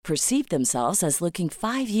cheeks perceived themselves as looking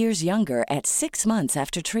 5 years younger at 6 months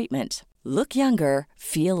after treatment. Look younger,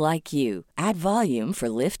 feel like you. Add volume for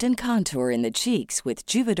lift and contour in the cheeks with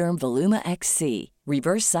Juvederm Voluma XC.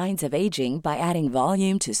 Reverse signs of aging by adding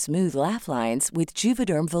volume to smooth laugh lines with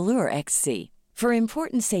Juvederm Volure XC. For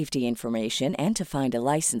important safety information and to find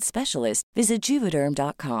a licensed specialist, visit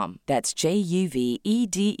Juvederm.com. That's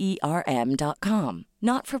JUVEDERM.com.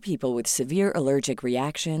 Not for people with severe allergic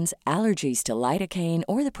reactions, allergies to lidocaine,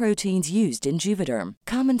 or the proteins used in Juvederm.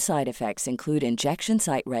 Common side effects include injection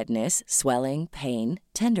site redness, swelling, pain,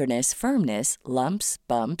 tenderness, firmness, lumps,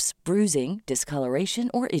 bumps, bruising, discoloration,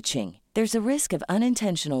 or itching. There's a risk of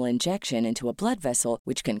unintentional injection into a blood vessel,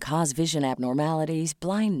 which can cause vision abnormalities,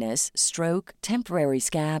 blindness, stroke, temporary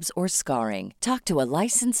scabs, or scarring. Talk to a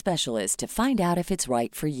licensed specialist to find out if it's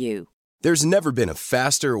right for you. There's never been a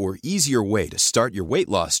faster or easier way to start your weight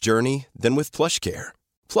loss journey than with PlushCare.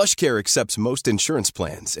 PlushCare accepts most insurance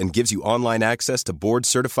plans and gives you online access to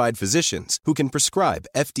board-certified physicians who can prescribe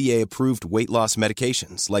FDA-approved weight loss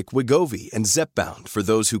medications like Wegovy and Zepbound for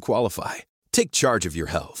those who qualify. Take charge of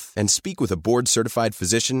your health and speak with a board-certified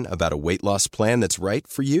physician about a weight loss plan that's right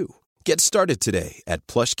for you. Get started today at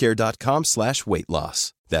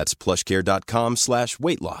plushcare.com/weightloss. That's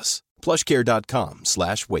plushcare.com/weightloss.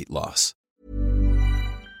 plushcare.com/weightloss.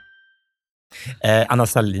 Anna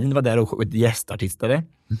Salin var där och gästartistade.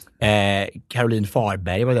 Caroline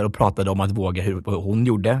Farberg var där och pratade om att våga hur hon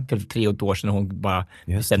gjorde. För 3 år sedan hon bara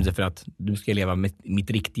bestämde sig för att nu ska jag leva med mitt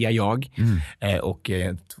riktiga jag. Och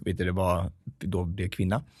vet du, det var då blev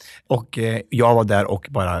kvinna. Och jag var där och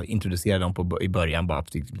bara introducerade dem i början. Bara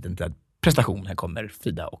för en liten prestation. Här kommer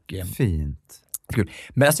Frida. Och, Fint. Kul.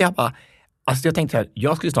 Men alltså jag tänkte här,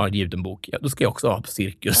 jag skulle snart ge ut en bok. Då ska jag också ha på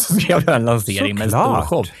Cirkus. Så ska jag göra en lansering med en stor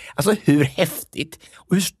show. Alltså hur häftigt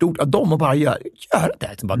och hur stort av dem att bara göra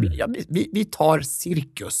det. Så bara, vi tar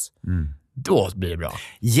Cirkus. Då blir det bra.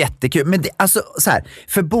 Jättekul. Men alltså så här,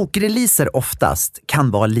 för bokreleaser oftast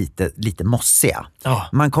kan vara lite mossiga.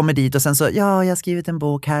 Man kommer dit och sen så, jag har skrivit en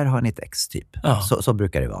bok, här har ni ett ex typ. Så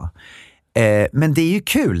brukar det vara. Men det är ju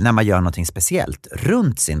kul när man gör någonting speciellt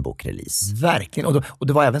runt sin bokrelease. Verkligen. Och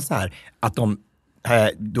det var även så här att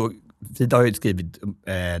Frida har ju skrivit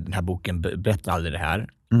den här boken Berätta aldrig det här.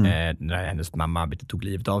 När hennes mamma tog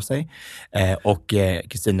livet av sig. Och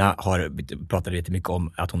Kristina pratade lite mycket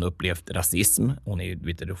om att hon upplevt rasism. Hon är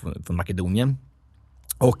ju från Makedonien.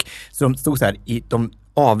 Och så de stod så här, de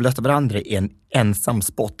avlöste varandra i en ensam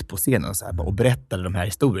spot på scenen så här, och berättade de här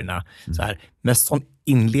historierna så här, med sån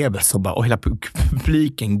inlevelse och hela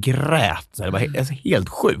publiken grät. Så här, det var helt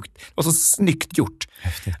sjukt. Det var så snyggt gjort.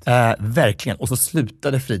 Verkligen. Och så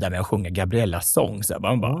slutade Frida med att sjunga Gabriellas sång. Så här,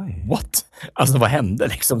 man bara, what? Alltså vad hände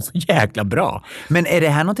liksom? Så jäkla bra. Men är det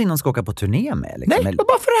här någonting de ska åka på turné med? Liksom? Nej, det var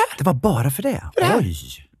bara för det här. Det var bara för det? Oj!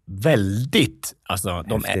 Väldigt.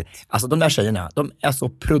 Alltså de där tjejerna, de är så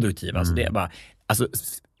produktiva. Alltså, det är bara, alltså,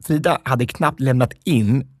 Frida hade knappt lämnat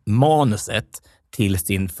in manuset till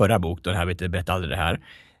sin förra bok, då den här Berätta aldrig det här,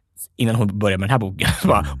 innan hon började med den här boken.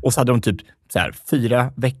 Och så hade de typ så här,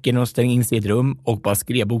 4 veckor när de stängde in sig i ett rum och bara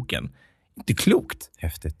skrev boken. Inte klokt.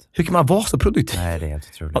 Häftigt. Hur kan man vara så produktiv? Nej, det är helt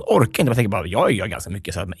otroligt. Man orkar inte. Man tänker bara, jag gör ganska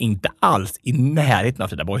mycket, så att man inte alls i närheten av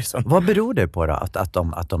Frida Boysen. Vad beror det på då,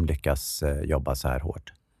 att de lyckas jobba så här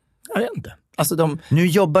hårt? Jag vet inte. Alltså Nu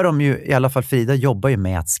jobbar de ju, i alla fall Frida jobbar ju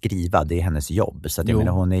med att skriva, det är hennes jobb. Så att jag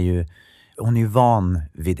menar, hon är ju van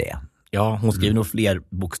vid det. Ja, hon skriver nog fler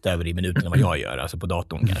bokstäver i minuten än vad jag gör, alltså på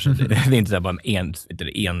datorn kanske. Det är inte så bara en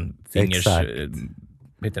fingers...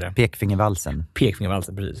 Pekfingervalsen.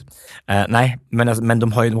 Pekfingervalsen, precis. Nej, men de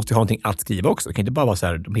måste ju ha någonting att skriva också. Det kan inte bara vara så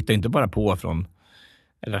här, de hittar ju inte bara på från...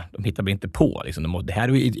 Eller de hittar inte på. Liksom. Det här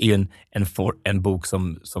är ju en bok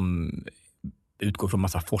som utgår från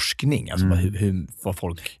massa forskning. Alltså vad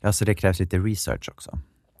folk... Ja, så det krävs lite research också.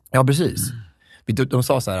 Ja, precis. De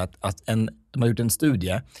sa så här att de har gjort en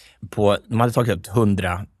studie på... De hade tagit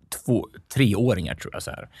 100 3-åringar tror jag.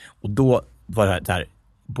 Så här. Och då var det här...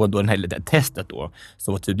 På det här testet då,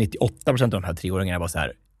 så var typ 98% av de här 3-åringarna var så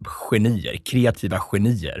här genier, kreativa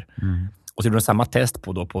genier. Och så gjorde de samma test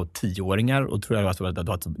på 10-åringar och tror jag att det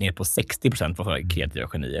var ner på 60% var så kreativa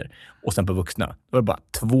genier. Och sen på vuxna, då var det bara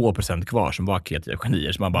 2% kvar som var kreativa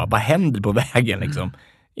genier. Så man bara, vad händer på vägen liksom?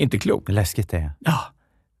 Inte klokt. Läskigt det. Ja.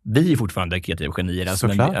 Vi är fortfarande kreativa genier.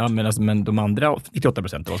 Alltså, men de andra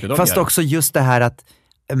 98%, vad ska de Fast göra? också just det här att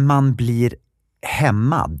man blir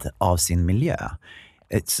hämmad av sin miljö.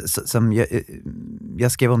 Som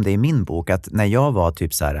jag skrev om det i min bok, att när jag var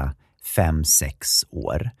typ så här 5-6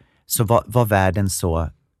 år så var världen så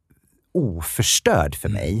oförstörd för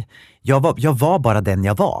mig. Jag var bara den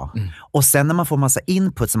jag var. Och sen när man får massa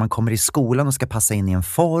input, så man kommer i skolan och ska passa in i en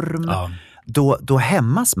form, då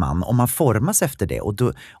hämmas man och man formas efter det.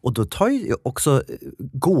 Och då tar ju också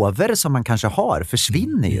gåvor som man kanske har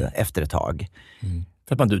försvinner ju efter ett tag.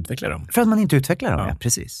 För att man inte utvecklar dem. För att man inte utvecklar dem, ja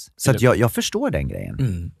precis. Så att jag förstår den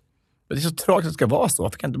grejen. Det är så tragiskt att det ska vara så.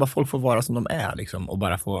 För kan inte bara folk få vara som de är liksom, och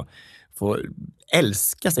bara få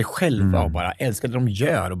älska sig själva och bara älska det de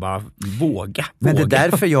gör och bara våga. Men det är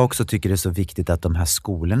därför jag också tycker det är så viktigt att de här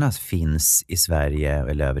skolorna finns i Sverige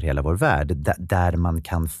eller över hela vår värld, där man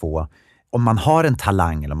kan få, om man har en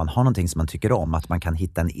talang eller om man har någonting som man tycker om, att man kan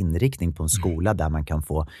hitta en inriktning på en skola där man kan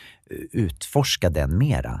få utforska den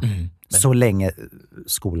mera. Så länge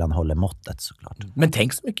skolan håller måttet, såklart. Men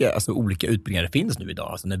tänk så mycket olika utbildningar det finns nu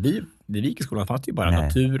idag. Alltså när vi gick i skolan fanns det ju bara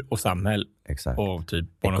natur och samhälle. Exakt. Och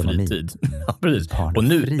typ barn och fritid. Ja, precis. Barn och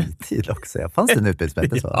fritid också. Fanns det en utbildning som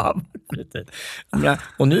hette så? Ja, fritid.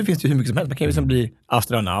 Och nu finns det ju hur mycket som helst. Man kan ju liksom bli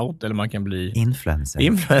astronaut eller man kan bli... Influencer,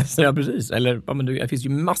 ja precis. Eller det finns ju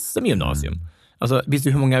massor med gymnasium. Alltså, visst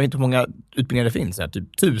du hur många utbildningar det finns? Här,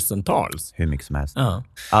 typ tusentals. Hur mycket som helst.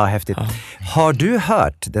 Ja, häftigt. Ja. Har du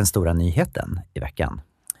hört den stora nyheten i veckan?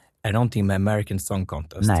 Är det någonting med American Song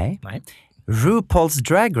Contest? Nej. RuPaul's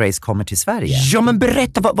Drag Race kommer till Sverige. Ja, men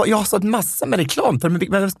berätta. Jag har sett massa med reklam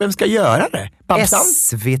för vem ska göra det? Babsan?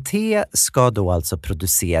 SVT ska då alltså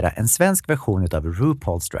producera en svensk version av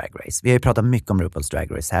RuPaul's Drag Race. Vi har ju pratat mycket om RuPaul's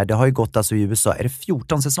Drag Race här. Det har ju gått alltså i USA, är det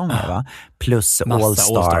 14 säsonger va? Plus All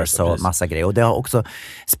Stars och massa grejer. Och det har också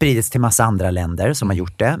spridits till massa andra länder som har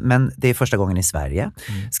gjort det. Men det är första gången i Sverige.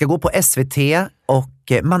 Ska gå på SVT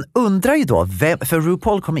och man undrar ju då, för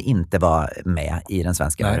RuPaul kommer inte vara med i den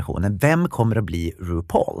svenska versionen. Vem kommer att bli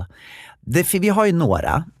RuPaul? Vi har ju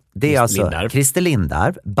några. Det är alltså Christer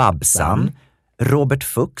Lindarw, Babsan, Robert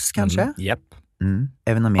Fuchs kanske? Japp.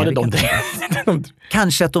 Även om mer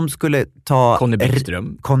kanske att de skulle ta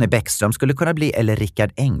Conny Bäckström skulle kunna bli, eller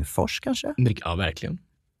Rickard Engfors kanske? Ja, verkligen.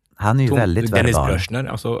 Han är ju väldigt Dennis verbal. Bröschner,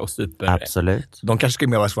 alltså, och super. Absolut. De kanske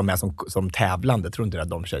skulle vara med som tävlande, tror inte att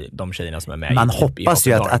de tjejerna som är med man hoppas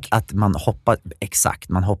ju att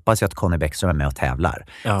man hoppas ju att Conny Bäckström är med och tävlar.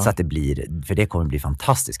 Så att det blir, för det kommer bli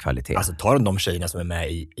fantastisk kvalitet. Alltså tar de tjejerna som är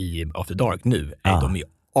med i After Dark nu, de är ju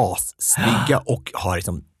assnygga och har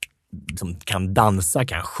liksom kan dansa,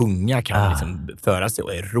 kan sjunga, kan liksom föra sig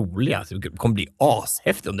och är roliga. Så det kommer bli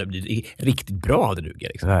ashäftigt om det blir riktigt bra av det duger.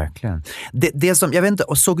 Liksom. Verkligen. Det som, jag vet inte,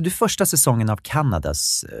 och såg du första säsongen av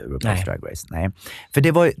Kanadas RuPaul's Drag Race? Nej. För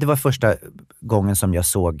det var första gången som jag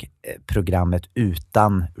såg programmet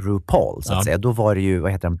utan RuPaul, så att säga. Då var det ju,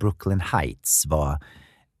 vad heter den, Brooklyn Heights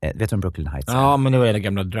vet du om Brooklyn Heights? Ja, men det var den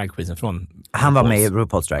gamla dragqueenen från Han var med i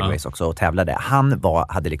RuPaul's Drag Race också och tävlade. Han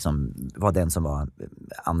var den som var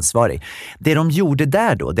ansvarig. Det de gjorde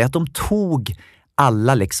där då, det är att de tog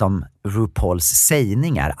alla liksom RuPauls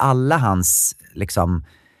sägningar, alla hans liksom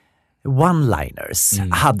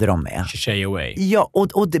one-liners hade de med. Shay away. Ja,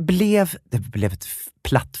 och det blev ett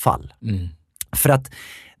platt fall. För att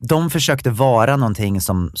de försökte vara någonting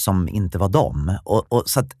som inte var dem.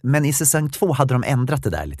 Så att, men i säsong 2 hade de ändrat det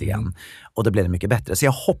där lite grann. Och då blev det mycket bättre. Så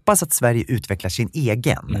jag hoppas att Sverige utvecklar sin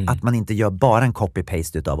egen. Att man inte gör bara en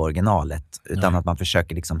copy-paste utav originalet. Utan att man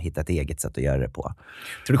försöker liksom hitta ett eget sätt att göra det på. Tror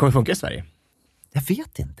du det kommer funka i Sverige? Jag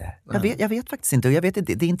vet inte. Jag vet faktiskt inte. Och jag vet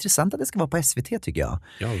inte. Det är intressant att det ska vara på SVT tycker jag.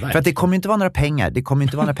 Ja, för att det kommer inte vara några pengar. Det kommer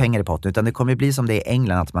inte vara några pengar i potten. Utan det kommer bli som det är i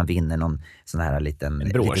England, att man vinner någon sån här liten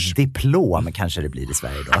diplom kanske det blir i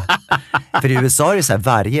Sverige då. För i USA är det så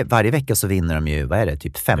här, varje vecka så vinner de ju, vad är det,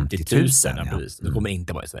 typ 50 000. Ja. Det kommer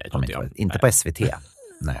inte vara i Sverige. Inte på SVT.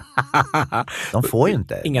 Nej. De får ju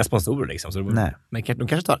inte. Inga sponsorer liksom. Så Nej. Men de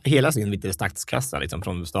kanske tar hela sin lite statskassa liksom,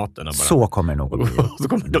 från staten. Och bara, så kommer det nog att bli. Så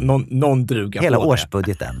kommer någon druga hela på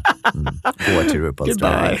årsbudgeten går till RuPaul's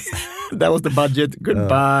Drag Race. That was the budget.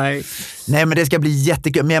 Goodbye. Nej, men det ska bli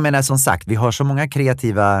jättekul. Men jag menar, som sagt, vi har så många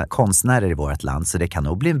kreativa konstnärer i vårt land, så det kan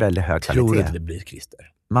nog bli en väldigt hög kvalitet. Tror du att det blir Christer?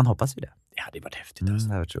 Man hoppas ju det. Det hade varit häftigt. Alltså.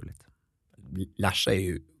 Det var otroligt. Larsa är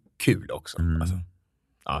ju kul också. Alltså.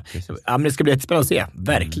 Ja, men det ska bli jättespännande att se.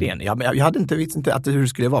 Verkligen. Jag hade visst inte hur det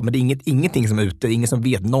skulle vara, men det är ingenting som är ute. Det är ingen som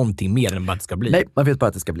vet någonting mer än vad det ska bli. Nej, man vet bara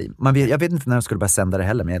att det ska bli. Jag vet inte när de skulle börja sända det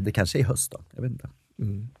heller, men det kanske är i höst då. Jag vet inte.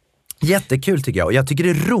 Jättekul tycker jag. Och jag tycker det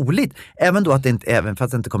är roligt, även då att även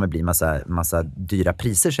fast det inte kommer bli massa dyra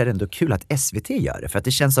priser, så är det ändå kul att SVT gör det. För att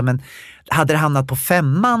det känns som hade det hamnat på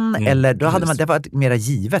 5:an eller då hade det varit mera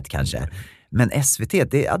givet kanske. Men SVT,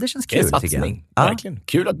 det känns kul tycker jag. Verkligen.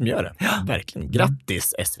 Kul att de gör det. Verkligen.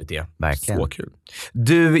 Grattis SVT. Verkligen. Så kul.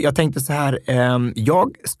 Du, jag tänkte så här.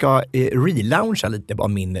 Jag ska relauncha lite av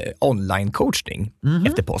min online-coachning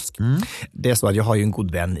efter påsk. Det är så att jag har ju en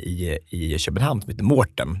god vän i Köpenhamn som heter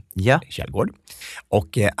Mårten Kjellgård.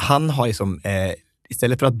 Och han har ju som...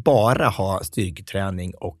 istället för att bara ha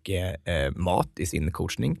styrketräning och mat i sin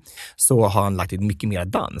coachning, så har han lagt in mycket mer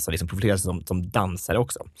dans. Han liksom profilerar sig som dansare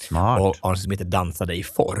också. Smart. Och har som heter Dansa dig i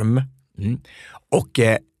form. Och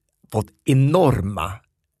fått enorma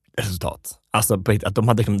resultat. Alltså att de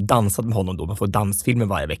hade liksom dansat med honom då. Man får dansfilmer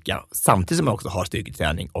varje vecka. Samtidigt som man också har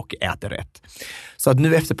styrketräning och äter rätt. Så att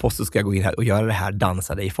nu efter posten ska jag gå in här och göra det här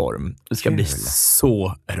Dansa dig i form. Det ska bli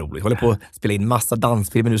så roligt. Jag håller på att spela in massa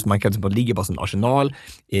dansfilmer nu som man kan ligga på som arsenal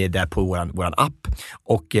där på våran app.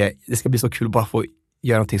 Och det ska bli så kul att bara få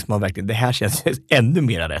göra någonting som man verkligen, det här känns ännu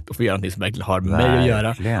mer rätt att få göra någonting som verkligen har med mig att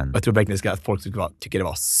göra. Och jag tror verkligen att folk tycker det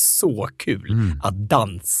var så kul att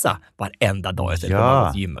dansa varenda dag istället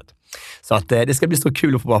för gymmet. Så att det ska bli så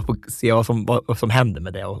kul att få se vad som händer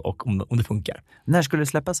med det och om det funkar. När skulle det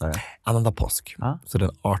släppas, sa du? Annandag påsk. Så den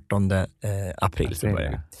 18 april så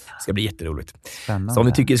börjar det. Det ska bli jätteroligt. Spännande. Så om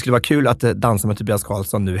ni tycker det skulle vara kul att dansa med Tobias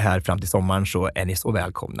Karlsson nu här fram till sommaren, så är ni så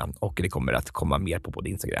välkomna. Och det kommer att komma mer på både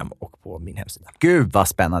Instagram och på min hemsida. Gud vad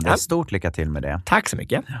spännande. Ja. Stort lycka till med det. Tack så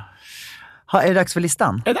mycket. Är det dags för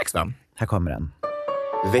listan? Är det dags, va? Här kommer den.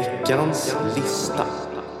 Veckans lista.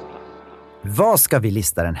 Vad ska vi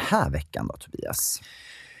lista den här veckan då, Tobias?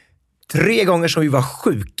 3 gånger som vi var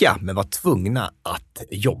sjuka men var tvungna att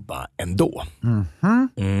jobba ändå.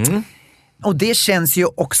 Och det känns ju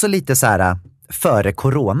också lite så här, före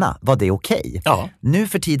corona var det okej. Ja. Nu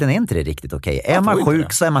för tiden är inte det riktigt okej. Är man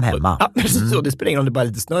sjuk så är man hemma. Ja, precis så. Det spelar ingen roll om det bara är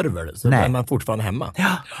lite snörvel, så är man fortfarande hemma.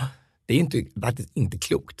 Ja. Det är ju faktiskt inte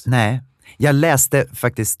klokt. Nej. Jag läste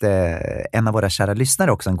faktiskt en av våra kära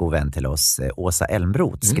lyssnare, också en god vän till oss, Åsa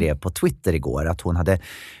Elmroth, skrev på Twitter igår att hon hade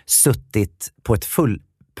suttit på ett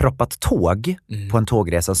fullproppat tåg på en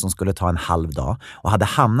tågresa som skulle ta en halv dag och hade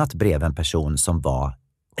hamnat bredvid en person som var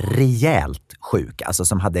rejält sjuk, alltså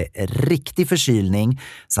som hade riktig förkylning,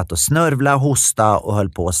 satt och snörvla, hosta och höll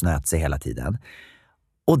på och snöt sig hela tiden.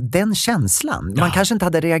 Och den känslan, man kanske inte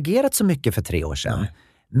hade reagerat så mycket för 3 år sedan. Nej.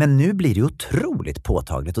 Men nu blir det otroligt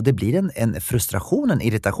påtagligt och det blir en frustration, en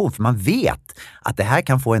irritation, för man vet att det här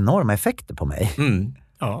kan få enorma effekter på mig.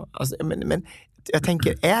 Ja, alltså, men jag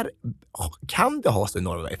tänker, kan det ha så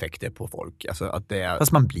enorma effekter på folk? Alltså att det är...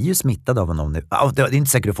 Fast man blir ju smittad av någon nu. Det är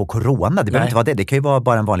inte säkert att få corona, det behöver inte vara det. Det kan ju vara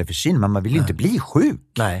bara en vanlig förkylning, men man vill ju inte bli sjuk.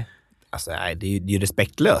 Nej. Alltså, det är ju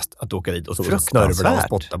respektlöst att åka dit och så snörvla och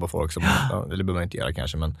spotta på folk. Som, det behöver man inte göra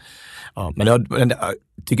kanske. Men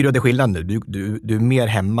tycker du att det är skillnad nu? Du är mer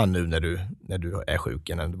hemma nu när du är sjuk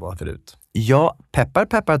än du var förut. Ja,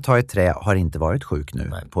 peppar tar i trä, har inte varit sjuk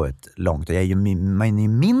nu på ett långt. Jag är ju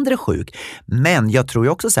mindre sjuk. Men jag tror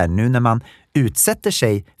ju också så här, nu när man utsätter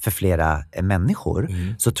sig för flera människor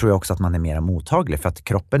så tror jag också att man är mer mottaglig, för att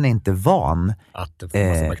kroppen är inte van att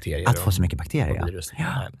få så mycket bakterier.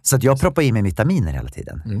 Så att jag proppar i mig vitaminer hela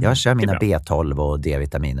tiden. Jag kör mina B12 och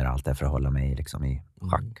D-vitaminer och allt det för att hålla mig liksom i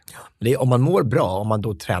schack. Det är, om man mår bra, om man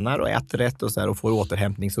då tränar och äter rätt och, så här, och får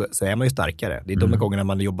återhämtning, så är man ju starkare. Det är de gångerna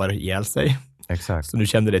man jobbar ihjäl sig. Exakt. Så du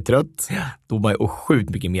känner dig trött, då är man ju sjukt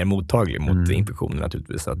mycket mer mottaglig mot infektioner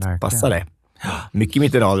naturligtvis. Så att passa det. Mycket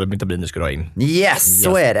mineraler och vitaminer ska du ha in. Yes,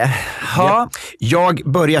 så är det. Ja. Jag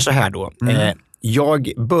börjar så här då.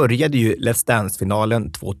 Jag började ju Let's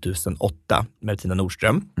Dance-finalen 2008 med Tina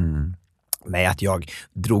Nordström med att jag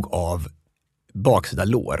drog av baksida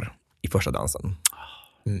lår i första dansen.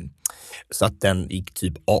 Så att den gick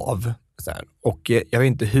typ av. Så här. Och jag vet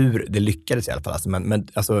inte hur det lyckades i alla fall. Alltså, men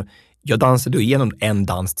alltså, jag dansade igenom en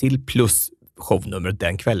dans till plus shownumret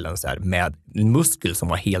den kvällen så här, med en muskel som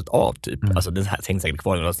var helt av typ. Alltså den här tänkte säkert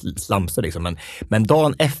kvar och slamsade liksom. Men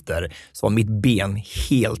dagen efter så var mitt ben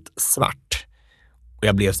helt svart. Och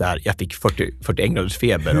jag blev så här, jag fick 41 graders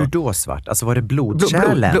feber. Hur då svart? Alltså var det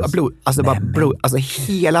blodkärlen? Blod. Alltså, alltså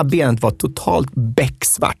hela benet var totalt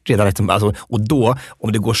becksvart redan liksom, alltså, och då,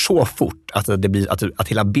 om det går så fort alltså det blir, att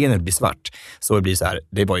hela benet blir svart, så det blir så här,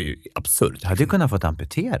 det var ju absurt. Du hade ju kunnat fått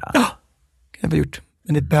amputera. Ja, det har jag gjort.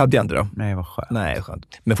 Men det behövde jag inte då. Nej, vad skönt. Nej, skönt.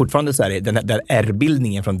 Men fortfarande så är det, den där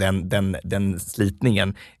R-bildningen från den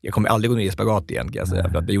slitningen, jag kommer aldrig gå ner i spagat igen. Kan jag säga.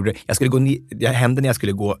 För att jag skulle gå ner, det hände när jag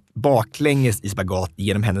skulle gå baklänges i spagat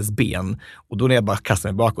genom hennes ben. Och då när jag bara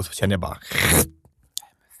kastade mig bakåt så kände jag bara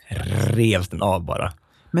revs den av bara.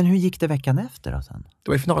 Men hur gick det veckan efter då sen?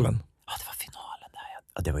 Det var i finalen. Ja, det var finalen där.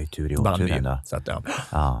 Ja, det var ju tur i oturen då. Så att,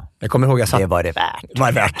 ja. Jag kommer ihåg jag satt... Det var det värt. Det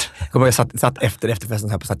var värt. Jag kommer ihåg jag satt efter efterfesten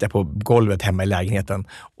så här, satt jag på golvet hemma i lägenheten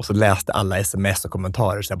och så läste alla sms och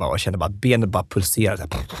kommentarer så jag bara kände bara att benet bara pulserade så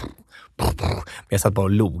här. Men jag satt bara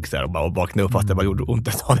och log så här, och vaknade upp fast det bara gjorde ont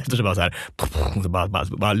ett tag efter, så bara så här och så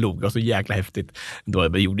bara log. Det var så jäkla häftigt.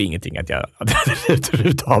 Då gjorde ingenting att jag hade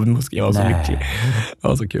ut av muskeln. Jag var så lycklig. Det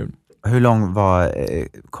var så kul. Hur lång var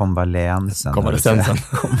konvalescensen?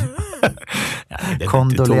 Det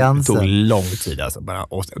tog lång tid alltså, bara,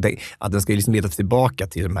 och att den ska liksom leta tillbaka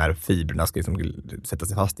till de här fibrerna ska liksom sätta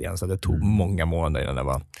sig fast igen, så det tog många månader innan det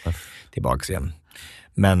var tillbaka igen.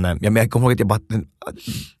 Men jag kommer ihåg att jag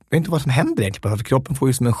vet inte vad som händer egentligen, för kroppen får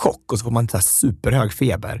ju som en chock och så får man så här superhög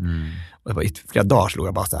feber. Och det var i flera dagar så låg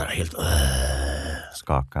jag bara så här helt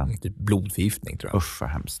skaka. Typ blodförgiftning tror jag. Usch vad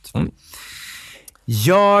hemskt.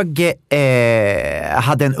 Jag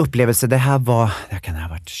hade en upplevelse, det kan ha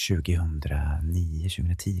varit 2009,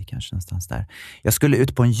 2010 kanske någonstans där. Jag skulle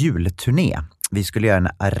ut på en julturné. Vi skulle göra en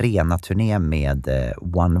arenaturné med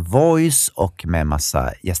One Voice och med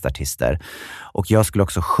massa gästartister. Och jag skulle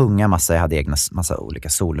också sjunga massa, jag hade massa olika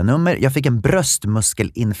solonummer. Jag fick en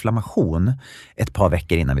bröstmuskelinflammation ett par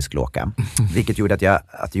veckor innan vi skulle åka. Vilket gjorde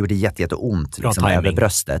att det gjorde jätteont liksom, över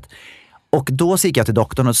bröstet. Och då gick jag till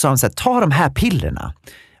doktorn och sa så här, ta de här pillerna,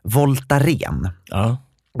 Voltaren. Ja.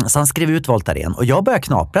 Så han skrev ut Voltaren och jag började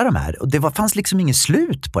knapra de här. Och det fanns liksom ingen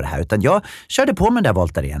slut på det här, utan jag körde på med den där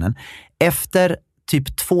Voltarenen. Efter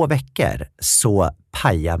typ 2 veckor så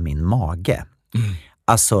pajade min mage.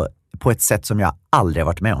 Alltså på ett sätt som jag aldrig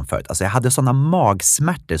varit med om förut. Alltså jag hade sådana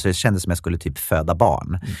magsmärtor så det kändes som jag skulle typ föda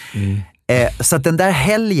barn. Så att den där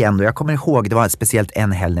helgen då, jag kommer ihåg, det var speciellt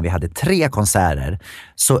en helg när vi hade 3 konserter,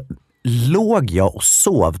 så låg jag och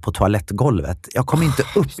sov på toalettgolvet. Jag kom inte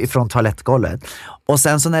upp ifrån toalettgolvet. Och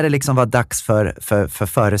sen så när det liksom var dags för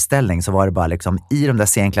föreställning så var det bara liksom i de där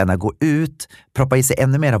scenkläderna gå ut, proppa i sig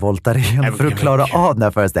ännu mera Voltaren för att klara av den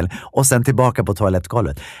här föreställningen. Och sen tillbaka på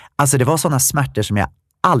toalettgolvet. Alltså det var sådana smärtor som jag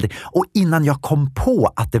aldrig... Och innan jag kom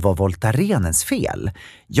på att det var Voltarenens fel.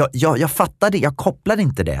 Jag fattade, jag kopplade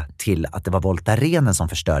inte det till att det var Voltaren som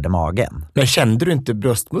förstörde magen. Men kände du inte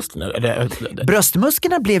bröstmusklerna?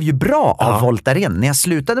 Bröstmusklerna blev ju bra av Voltaren. När jag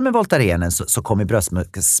slutade med Voltaren så kom ju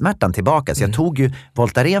bröstmuskelsmärtan tillbaka. Så jag tog ju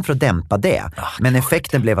Voltaren för att dämpa det. Men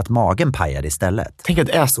effekten blev att magen pajade istället. Tänk att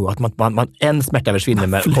det är så att man en smärta försvinner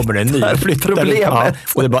men kommer det en ny. Problemet.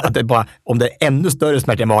 Och det är bara, om det är ännu större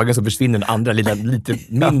smärta i magen så försvinner den andra lite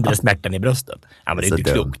mindre smärtan i bröstet. Ja, men det är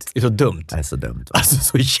inte klokt. Det är så dumt. Det är så dumt. Alltså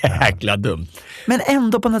så jäkla dumt. Men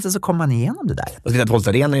ändå på något sätt så kommer man igenom det där. Jag vet att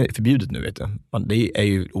Voltaren är förbjudet nu, vet du. Det är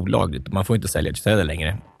ju olagligt. Man får inte sälja det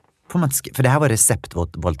längre. Får man för det här var recept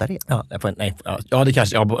Voltaren? Ja, det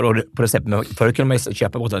kanske. Ja, på recept. Men förut kunde man ju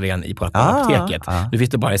köpa Voltaren på apoteket. Nu finns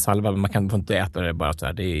det bara i salva, men man får inte äta det bara så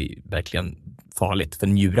här. Det är verkligen farligt för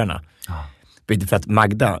njurarna. För att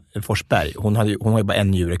Magda Forsberg, hon har ju bara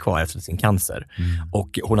en njure kvar efter sin cancer.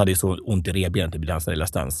 Och hon hade ju så ont i revbenet i Dansa Lilla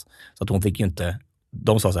Stans. Så att hon fick ju inte...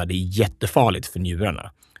 De sa så här, det är jättefarligt för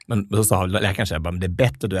njurarna. Men så sa läkaren så här, det är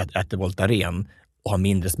bättre att äta Voltaren och ha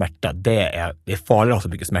mindre smärta. Det är farligare att ha så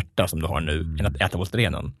mycket smärta som du har nu än att äta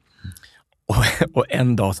Voltarenen. Och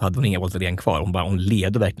en dag så hade hon inga Voltaren kvar. Hon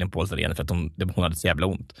led verkligen på Voltaren för att hon hade så jävla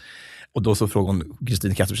ont. Och då så frågade hon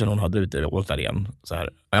Kristin Kaspersen, hon hade ute Voltaren så här,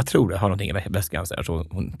 jag tror det, har någonting i väskan så här, så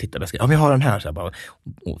hon tittar i väskan. Ja, vi har den här så här bara.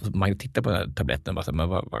 Och man tittar på den här tabletten bara så här, men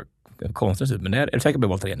vad konstigt det ut, men är det säkert på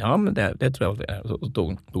Voltaren? Ja, men det tror jag Voltaren. Och så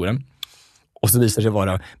tog den. Och så visar det sig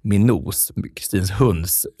vara min nos, Kristins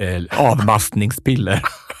hunds avmaskningspiller.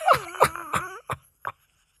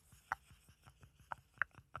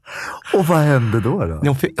 Och vad hände då?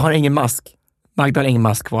 Hon har ingen mask. Magda har ingen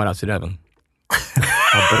mask kvar alltså i röven.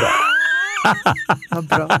 Vad bra. Vad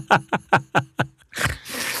bra.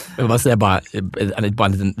 Jag vill bara säga en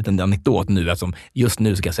liten anekdot nu. Alltså, just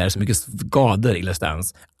nu ska jag säga det är så mycket skador i Let's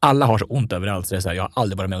Dance. Alla har så ont överallt så det är så här, jag har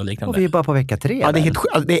aldrig varit med om liknande. Och vi är bara på vecka 3. Ja, det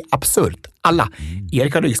är absurt. Alla.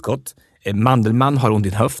 Erik har ryggskott. Mandelmann har ont i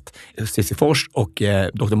en höft. Cissi Fors och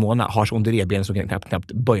Dr. Mona har så ont i revbenen som kan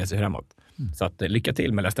knappt böja sig framåt. Så att, lycka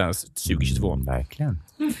till med Let's Dance 2022. Verkligen.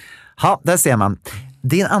 Ja, där ser man.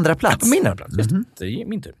 Din andra plats. Ja, min andra plats. Just det är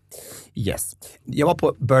min tur. Yes. Jag var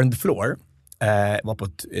på Burn the Floor. Var på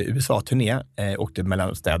ett USA-turné. Åkte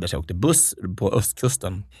mellan städer. Så jag åkte buss på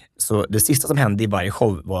östkusten. Så det sista som hände i varje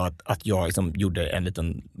show var att jag liksom gjorde en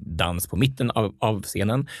liten dans på mitten av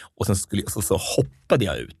scenen. Och sen så hoppade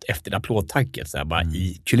jag ut efter applådtacket så här, bara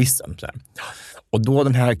i kulissen. Så här. Och då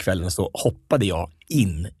den här kvällen så hoppade jag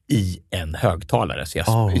in i en högtalare. Så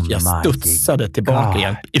jag studsade tillbaka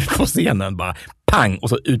igen på scenen. Bara pang! Och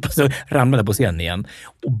så ramlade på scenen igen.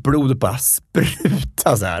 Och blodet bara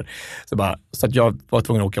sprutade så här. Så att jag var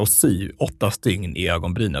tvungen att åka och sy 8 stygn i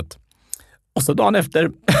ögonbrynet. Och så dagen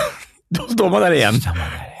efter, då står man där igen.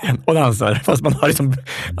 Och dansar. Fast man har liksom,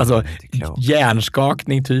 alltså,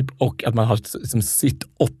 hjärnskakning typ. Och att man har liksom sytt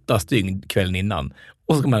 8 stygn kvällen innan.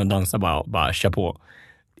 Och så ska man dansa bara köra på.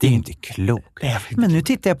 Det är inte klokt. Men nu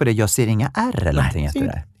tittar jag på det, jag ser inga ärr eller någonting efter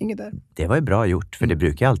det. Inget där. Det var ju bra gjort, för det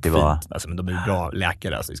brukar alltid vara... Alltså, men de är ju bra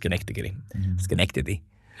läkare alltså, i Schenectady.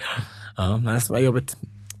 Ja, men det var jobbigt.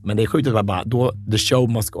 Men det är sjukt att det var bara, då, the show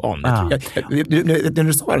must go on. När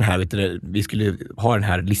du sa den här, vet du, vi skulle ha den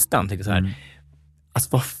här listan, tänkte så här, alltså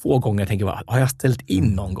vad få gånger jag tänker, har jag ställt in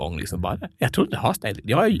någon gång? Liksom bara, jag tror inte jag har ställt in.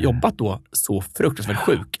 Jag har jobbat då så fruktansvärt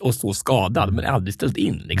sjuk och så skadad, men aldrig ställt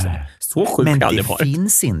in. Liksom. Så sjuk men har aldrig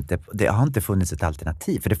varit. Det har inte funnits ett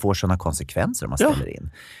alternativ, för det får sådana konsekvenser om man ställer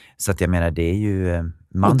in. Så att jag menar, det är ju...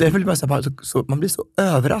 Och det är väl bara så, man blir så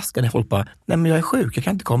överraskad när folk bara, nej men jag är sjuk, jag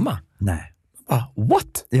kan inte komma. Nej.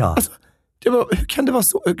 What? Ja. Alltså, hur kan det vara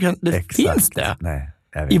så? Finns det? Nej,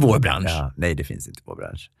 i vår bransch? Ja, nej, det finns inte i vår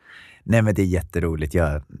bransch. Nej, men det är jätteroligt.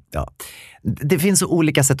 Det finns så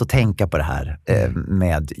olika sätt att tänka på det här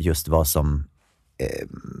med just vad som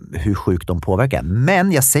hur sjukdom påverkar.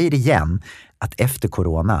 Men jag säger igen att efter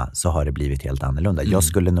corona så har det blivit helt annorlunda. Jag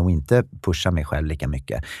skulle nog inte pusha mig själv lika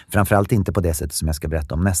mycket. Framförallt inte på det sättet som jag ska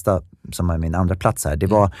berätta om nästa, som är min andra plats här.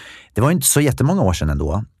 Det var inte så jättemånga år sedan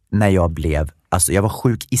ändå när jag var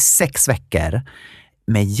sjuk i 6 veckor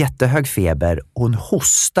med jättehög feber och en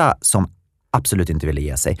hosta som absolut inte ville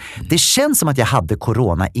ge sig. Det känns som att jag hade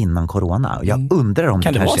corona innan corona. Och jag undrar om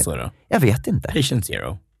kan det vara kanske... så då? Jag vet inte. Patient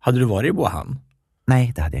zero. Hade du varit i Wuhan?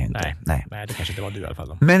 Nej, det hade jag inte. Nej, det kanske inte var du i alla fall.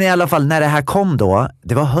 Då. Men i alla fall, när det här kom då,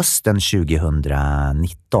 det var hösten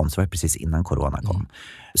 2019, så var det precis innan corona kom.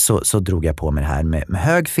 Så drog jag på mig det här med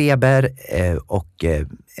hög feber och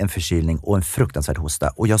en förkylning och en fruktansvärd hosta.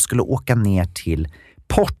 Och jag skulle åka ner till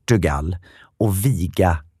Portugal och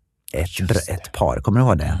viga ett par. Kommer du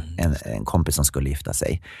ihåg det? En kompis som skulle gifta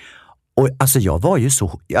sig. Och alltså jag var ju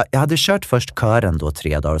jag hade kört först kören då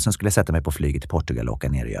 3 dagar och sen skulle jag sätta mig på flyget till Portugal och åka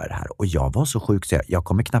ner och göra det här. Och jag var så sjuk så jag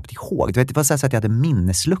kommer knappt ihåg. Du vet, det var så att jag hade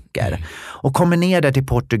minnesluckor. Och kommer ner där till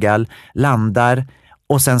Portugal, landar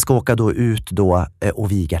och sen ska åka då ut då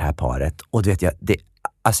och viga det här paret. Och du vet,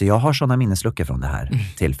 jag har sådana minnesluckor från det här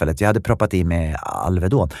tillfället. Jag hade proppat i med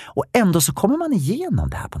Alvedon. Och ändå så kommer man igenom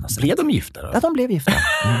det här på något sätt. Blev de gifta då? Ja, de blev gifta.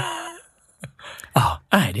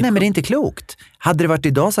 Nej, men det är inte klokt. Hade det varit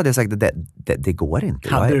idag så hade jag sagt att det går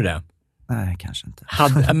inte. Hade du det? Nej, kanske inte.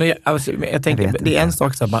 Jag tänker, det är en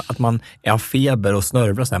sak så att man har feber och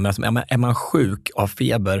snörvlar och så här, men alltså, är man sjuk av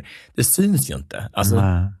feber, det syns ju inte. Alltså,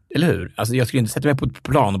 eller hur? Alltså, jag skulle inte sätta mig på ett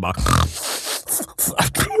plan och bara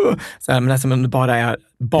så här, men alltså, men bara är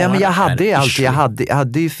bara. Ja, men jag hade ju alltid, jag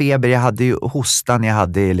hade ju feber, jag hade ju hostan, jag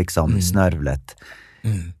hade ju liksom snörvlet.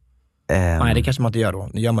 Nej, det kanske man inte gör då.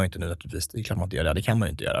 Det gör man ju inte nu naturligtvis. Det är klart man inte gör det. Det kan man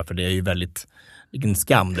ju inte göra. För det är ju väldigt, vilken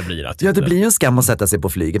skam det blir. Ja, det blir ju en skam att sätta sig på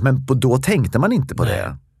flyget. Men då tänkte man inte på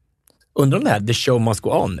det. Undrar om det här The Show Must Go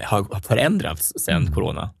On har förändrats sen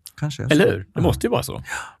corona. Kanske. Eller hur? Det måste ju vara så.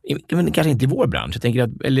 Men kanske inte i vår bransch. Jag tänker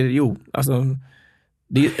att, eller jo, alltså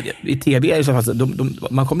i tv är det så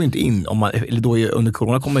att man kommer ju inte in eller då under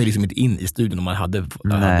corona kommer man ju liksom inte in i studion om man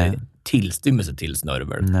hade tillstymmelse till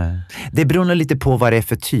snörver. Nej. Det beror nog lite på vad det är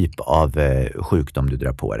för typ av sjukdom du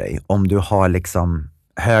drar på dig. Om du har liksom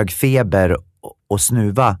hög feber och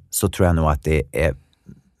snuva så tror jag nog att det är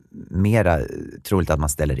mera troligt att man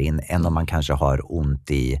ställer in än om man kanske har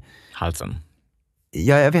ont i halsen.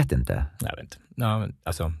 Ja, jag vet inte. Jag vet inte. Ja,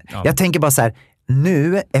 alltså, ja. Jag tänker bara så här,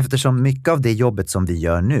 nu, eftersom mycket av det jobbet som vi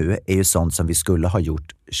gör nu är ju sånt som vi skulle ha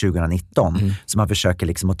gjort 2019, så man försöker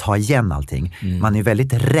liksom att ta igen allting. Man är ju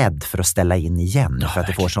väldigt rädd för att ställa in igen för att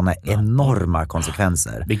det får sådana enorma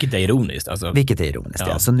konsekvenser. Vilket är ironiskt. Alltså. Vilket är ironiskt,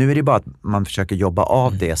 ja. Så nu är det bara att man försöker jobba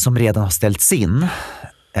av det som redan har ställts in.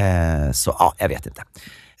 Så ja, jag vet inte.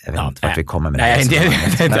 Jag vet inte vart vi kommer med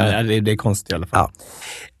det är konstigt i alla fall. Ja.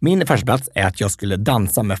 Min första plats är att jag skulle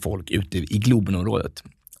dansa med folk ute i Globenområdet.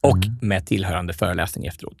 Och med tillhörande föreläsning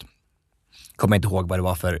efteråt. Jag kommer inte ihåg vad det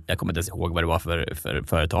var för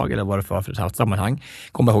företag eller vad det var för sammanhang.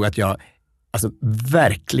 Kommer ihåg att jag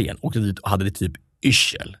verkligen åkte dit och hade det typ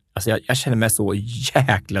yrsel. Alltså jag känner mig så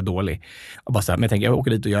jäkla dålig. Och bara så här, men jag tänker jag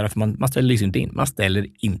åker dit och gör det för man ställer liksom inte in. Man ställer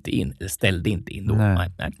inte in. Eller ställde inte in då.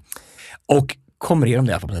 Nej. Och kommer igenom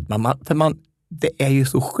det här. Det är ju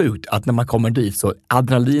så sjukt att när man kommer dit så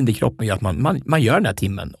adrenalin i kroppen gör att man gör den här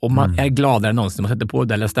timmen. Och man är gladare än någonsin. Man sätter på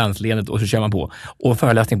det där stansleendet och så kör man på. Och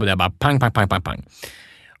föreläsning på det bara pang, pang, pang, pang, pang.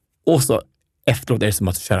 Och så efteråt är det som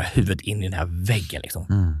att köra huvudet in i den här väggen liksom.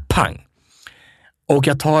 Pang! Och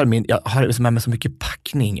jag har med mig så mycket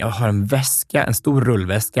packning. Jag har en väska, en stor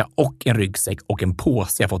rullväska och en ryggsäck och en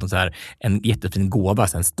påse. Jag har fått en jättefin gåva,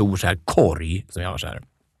 en stor så här korg som jag har så här.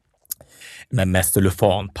 Med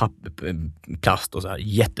cellofan, plast och så här.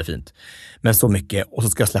 Jättefint. Men så mycket. Och så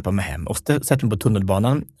ska jag släppa mig hem. Och sätter mig på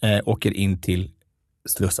tunnelbanan. Åker in till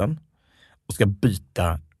Slussen. Och ska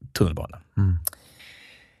byta tunnelbana.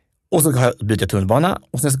 Och så byter jag tunnelbana.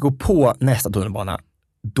 Och sen ska jag gå på nästa tunnelbana.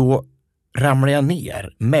 Då ramlar jag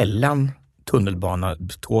ner mellan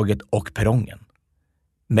tunnelbanatåget och perrongen.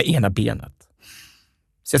 Med ena benet.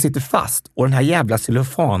 Så jag sitter fast. Och den här jävla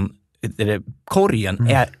cellofan korgen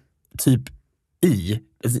är typ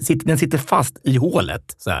den sitter fast i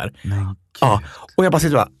hålet så här. Ja, och jag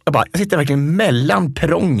sitter verkligen mellan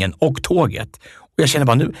perrongen och tåget. Och jag känner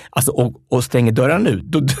bara nu, alltså och stänger dörrarna nu,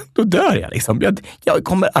 då dör jag liksom. Jag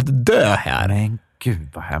kommer att dö här. Men gud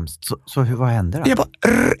vad hemskt. Så vad hände då? Jag bara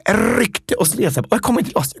ryckte och slet och jag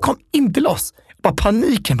kom inte loss. Bara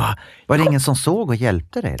paniken bara. Var det ingen som såg och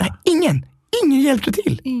hjälpte dig då? Nej, ingen hjälpte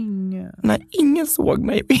till. Nej, ingen såg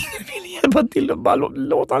mig. Ingen ville hjälpa till och bara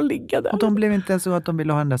låta han ligga där. Och de blev inte ens så att de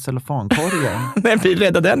ville ha den där cellofankorgen. Nej, vi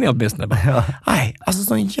räddade den åtminstone. Nej, alltså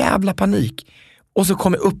sån jävla panik. Och så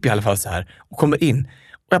kommer jag upp i alla fall så här och kommer in.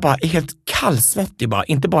 Och jag bara är helt kallsvettig bara.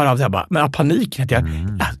 Inte bara av det här bara, men av paniken att jag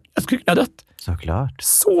skulle kunna dött. Såklart.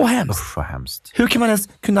 Så hemskt. Usch, vad hemskt. Hur kan man ens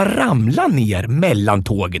kunna ramla ner mellan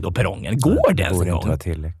tåget och perrongen? Går det ens en gång?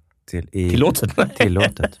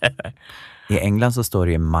 Tillåtet. I England så står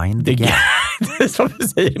det ju mind the gap. Det är som vi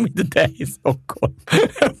säger inte där i Stockholm.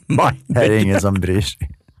 Här är ingen som bryr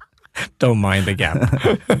sig. Don't mind the gap.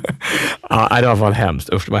 Ja, det var i alla fall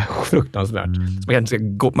hemskt. Usch, det var fruktansvärt.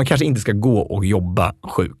 Man kanske inte ska gå och jobba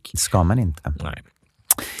sjuk. Ska man inte. Nej.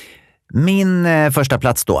 Min första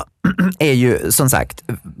plats då är ju som sagt,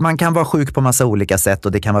 man kan vara sjuk på massa olika sätt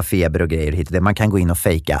och det kan vara feber och grejer hit och det. Man kan gå in och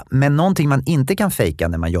fejka. Men någonting man inte kan fejka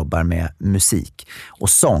när man jobbar med musik och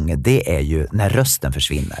sång, det är ju när rösten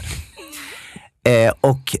försvinner.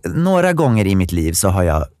 Och några gånger i mitt liv så har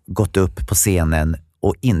jag gått upp på scenen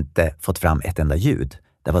och inte fått fram ett enda ljud.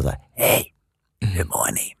 Det var så här, hej, hur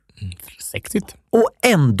mår ni? Sexigt. Och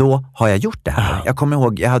ändå har jag gjort det här. Jag kommer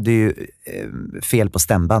ihåg, jag hade ju fel på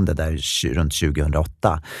stämbandet där runt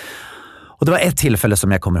 2008. Och det var ett tillfälle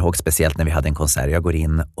som jag kommer ihåg speciellt när vi hade en konsert. Jag går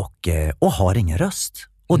in och har ingen röst.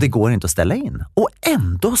 Och det går inte att ställa in. Och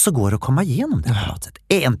ändå så går det att komma igenom det på något sätt.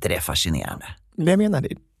 Är inte det fascinerande? Det jag menar,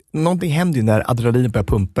 någonting händer ju när adrenalin börjar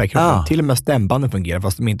pumpa i kroppen. Ja. Till och med stämbanden fungerar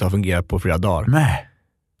fast de inte har fungerat på flera dagar. Nej.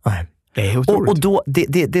 Det är otroligt. Och då,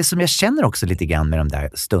 det som jag känner också lite grann med de där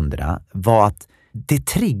stunderna var att det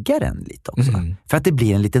triggar en lite också. För att det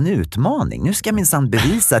blir en liten utmaning. Nu ska jag minsann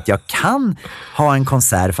bevisa att jag kan ha en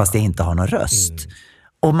konsert fast jag inte har någon röst.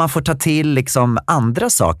 Och man får ta till liksom andra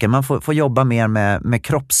saker. Man får jobba mer med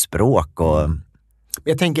kroppsspråk. Och...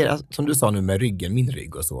 Jag tänker, som du sa nu med ryggen, min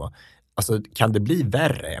rygg och så. Alltså, kan det bli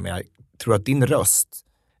värre? Jag tror att din röst,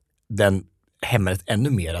 den hämmades ännu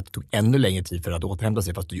mer, att det tog ännu längre tid för att återhämta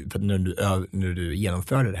sig för när du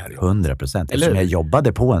genomförde det här. 100%. Eftersom jag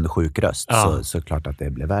jobbade på en sjuk röst så klart att det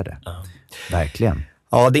blev värre. Verkligen.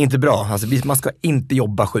 Ja, det är inte bra. Alltså, man ska inte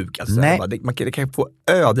jobba sjuk. Alltså. Nej. Det kan få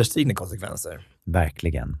ödesdigra konsekvenser.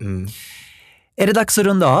 Verkligen. Är det dags att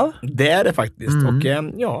runda av? Det är det faktiskt. Och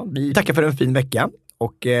vi tackar för en fin vecka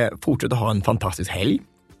och fortsätter ha en fantastisk helg.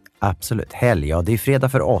 Absolut. Helg, ja, det är fredag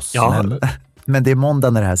för oss. Ja. Men det är måndag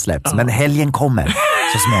när det här släpps. Ja. Men helgen kommer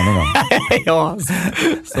så småningom. Ja,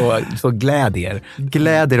 så gläd er.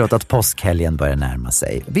 Gläd er åt att påskhelgen börjar närma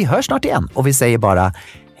sig. Vi hörs snart igen och vi säger bara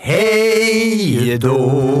hej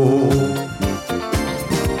då!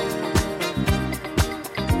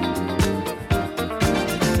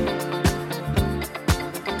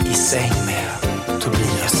 I säng med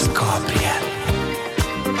Tobias Gabriel.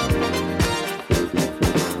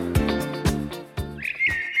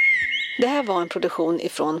 Det här var en produktion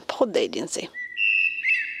ifrån Pod Agency.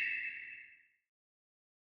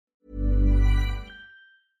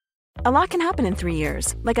 A lot can happen in 3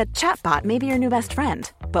 years, like a chatbot may be your new best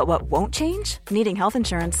friend. But what won't change? Needing health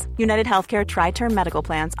insurance. United Healthcare Tri-Term Medical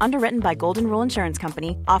Plans, underwritten by Golden Rule Insurance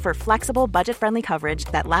Company, offer flexible, budget-friendly coverage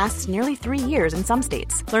that lasts nearly 3 years in some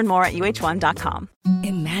states. Learn more at uh1.com.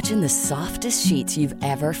 Imagine the softest sheets you've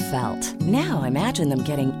ever felt. Now imagine them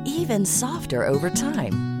getting even softer over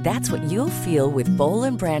time. That's what you'll feel with Boll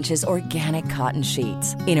 & Branch's organic cotton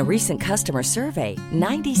sheets. In a recent customer survey,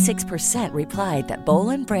 96% replied that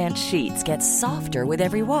Boll & Branch sheets get softer with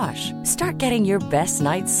every wash. Start getting your best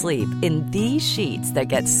night's sleep in these sheets that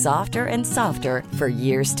get softer and softer for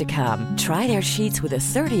years to come. Try their sheets with a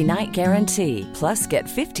 30-night guarantee. Plus, get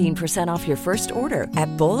 15% off your first order at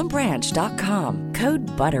bollandbranch.com. Code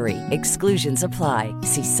BUTTERY. Exclusions apply.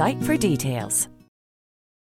 See site for details.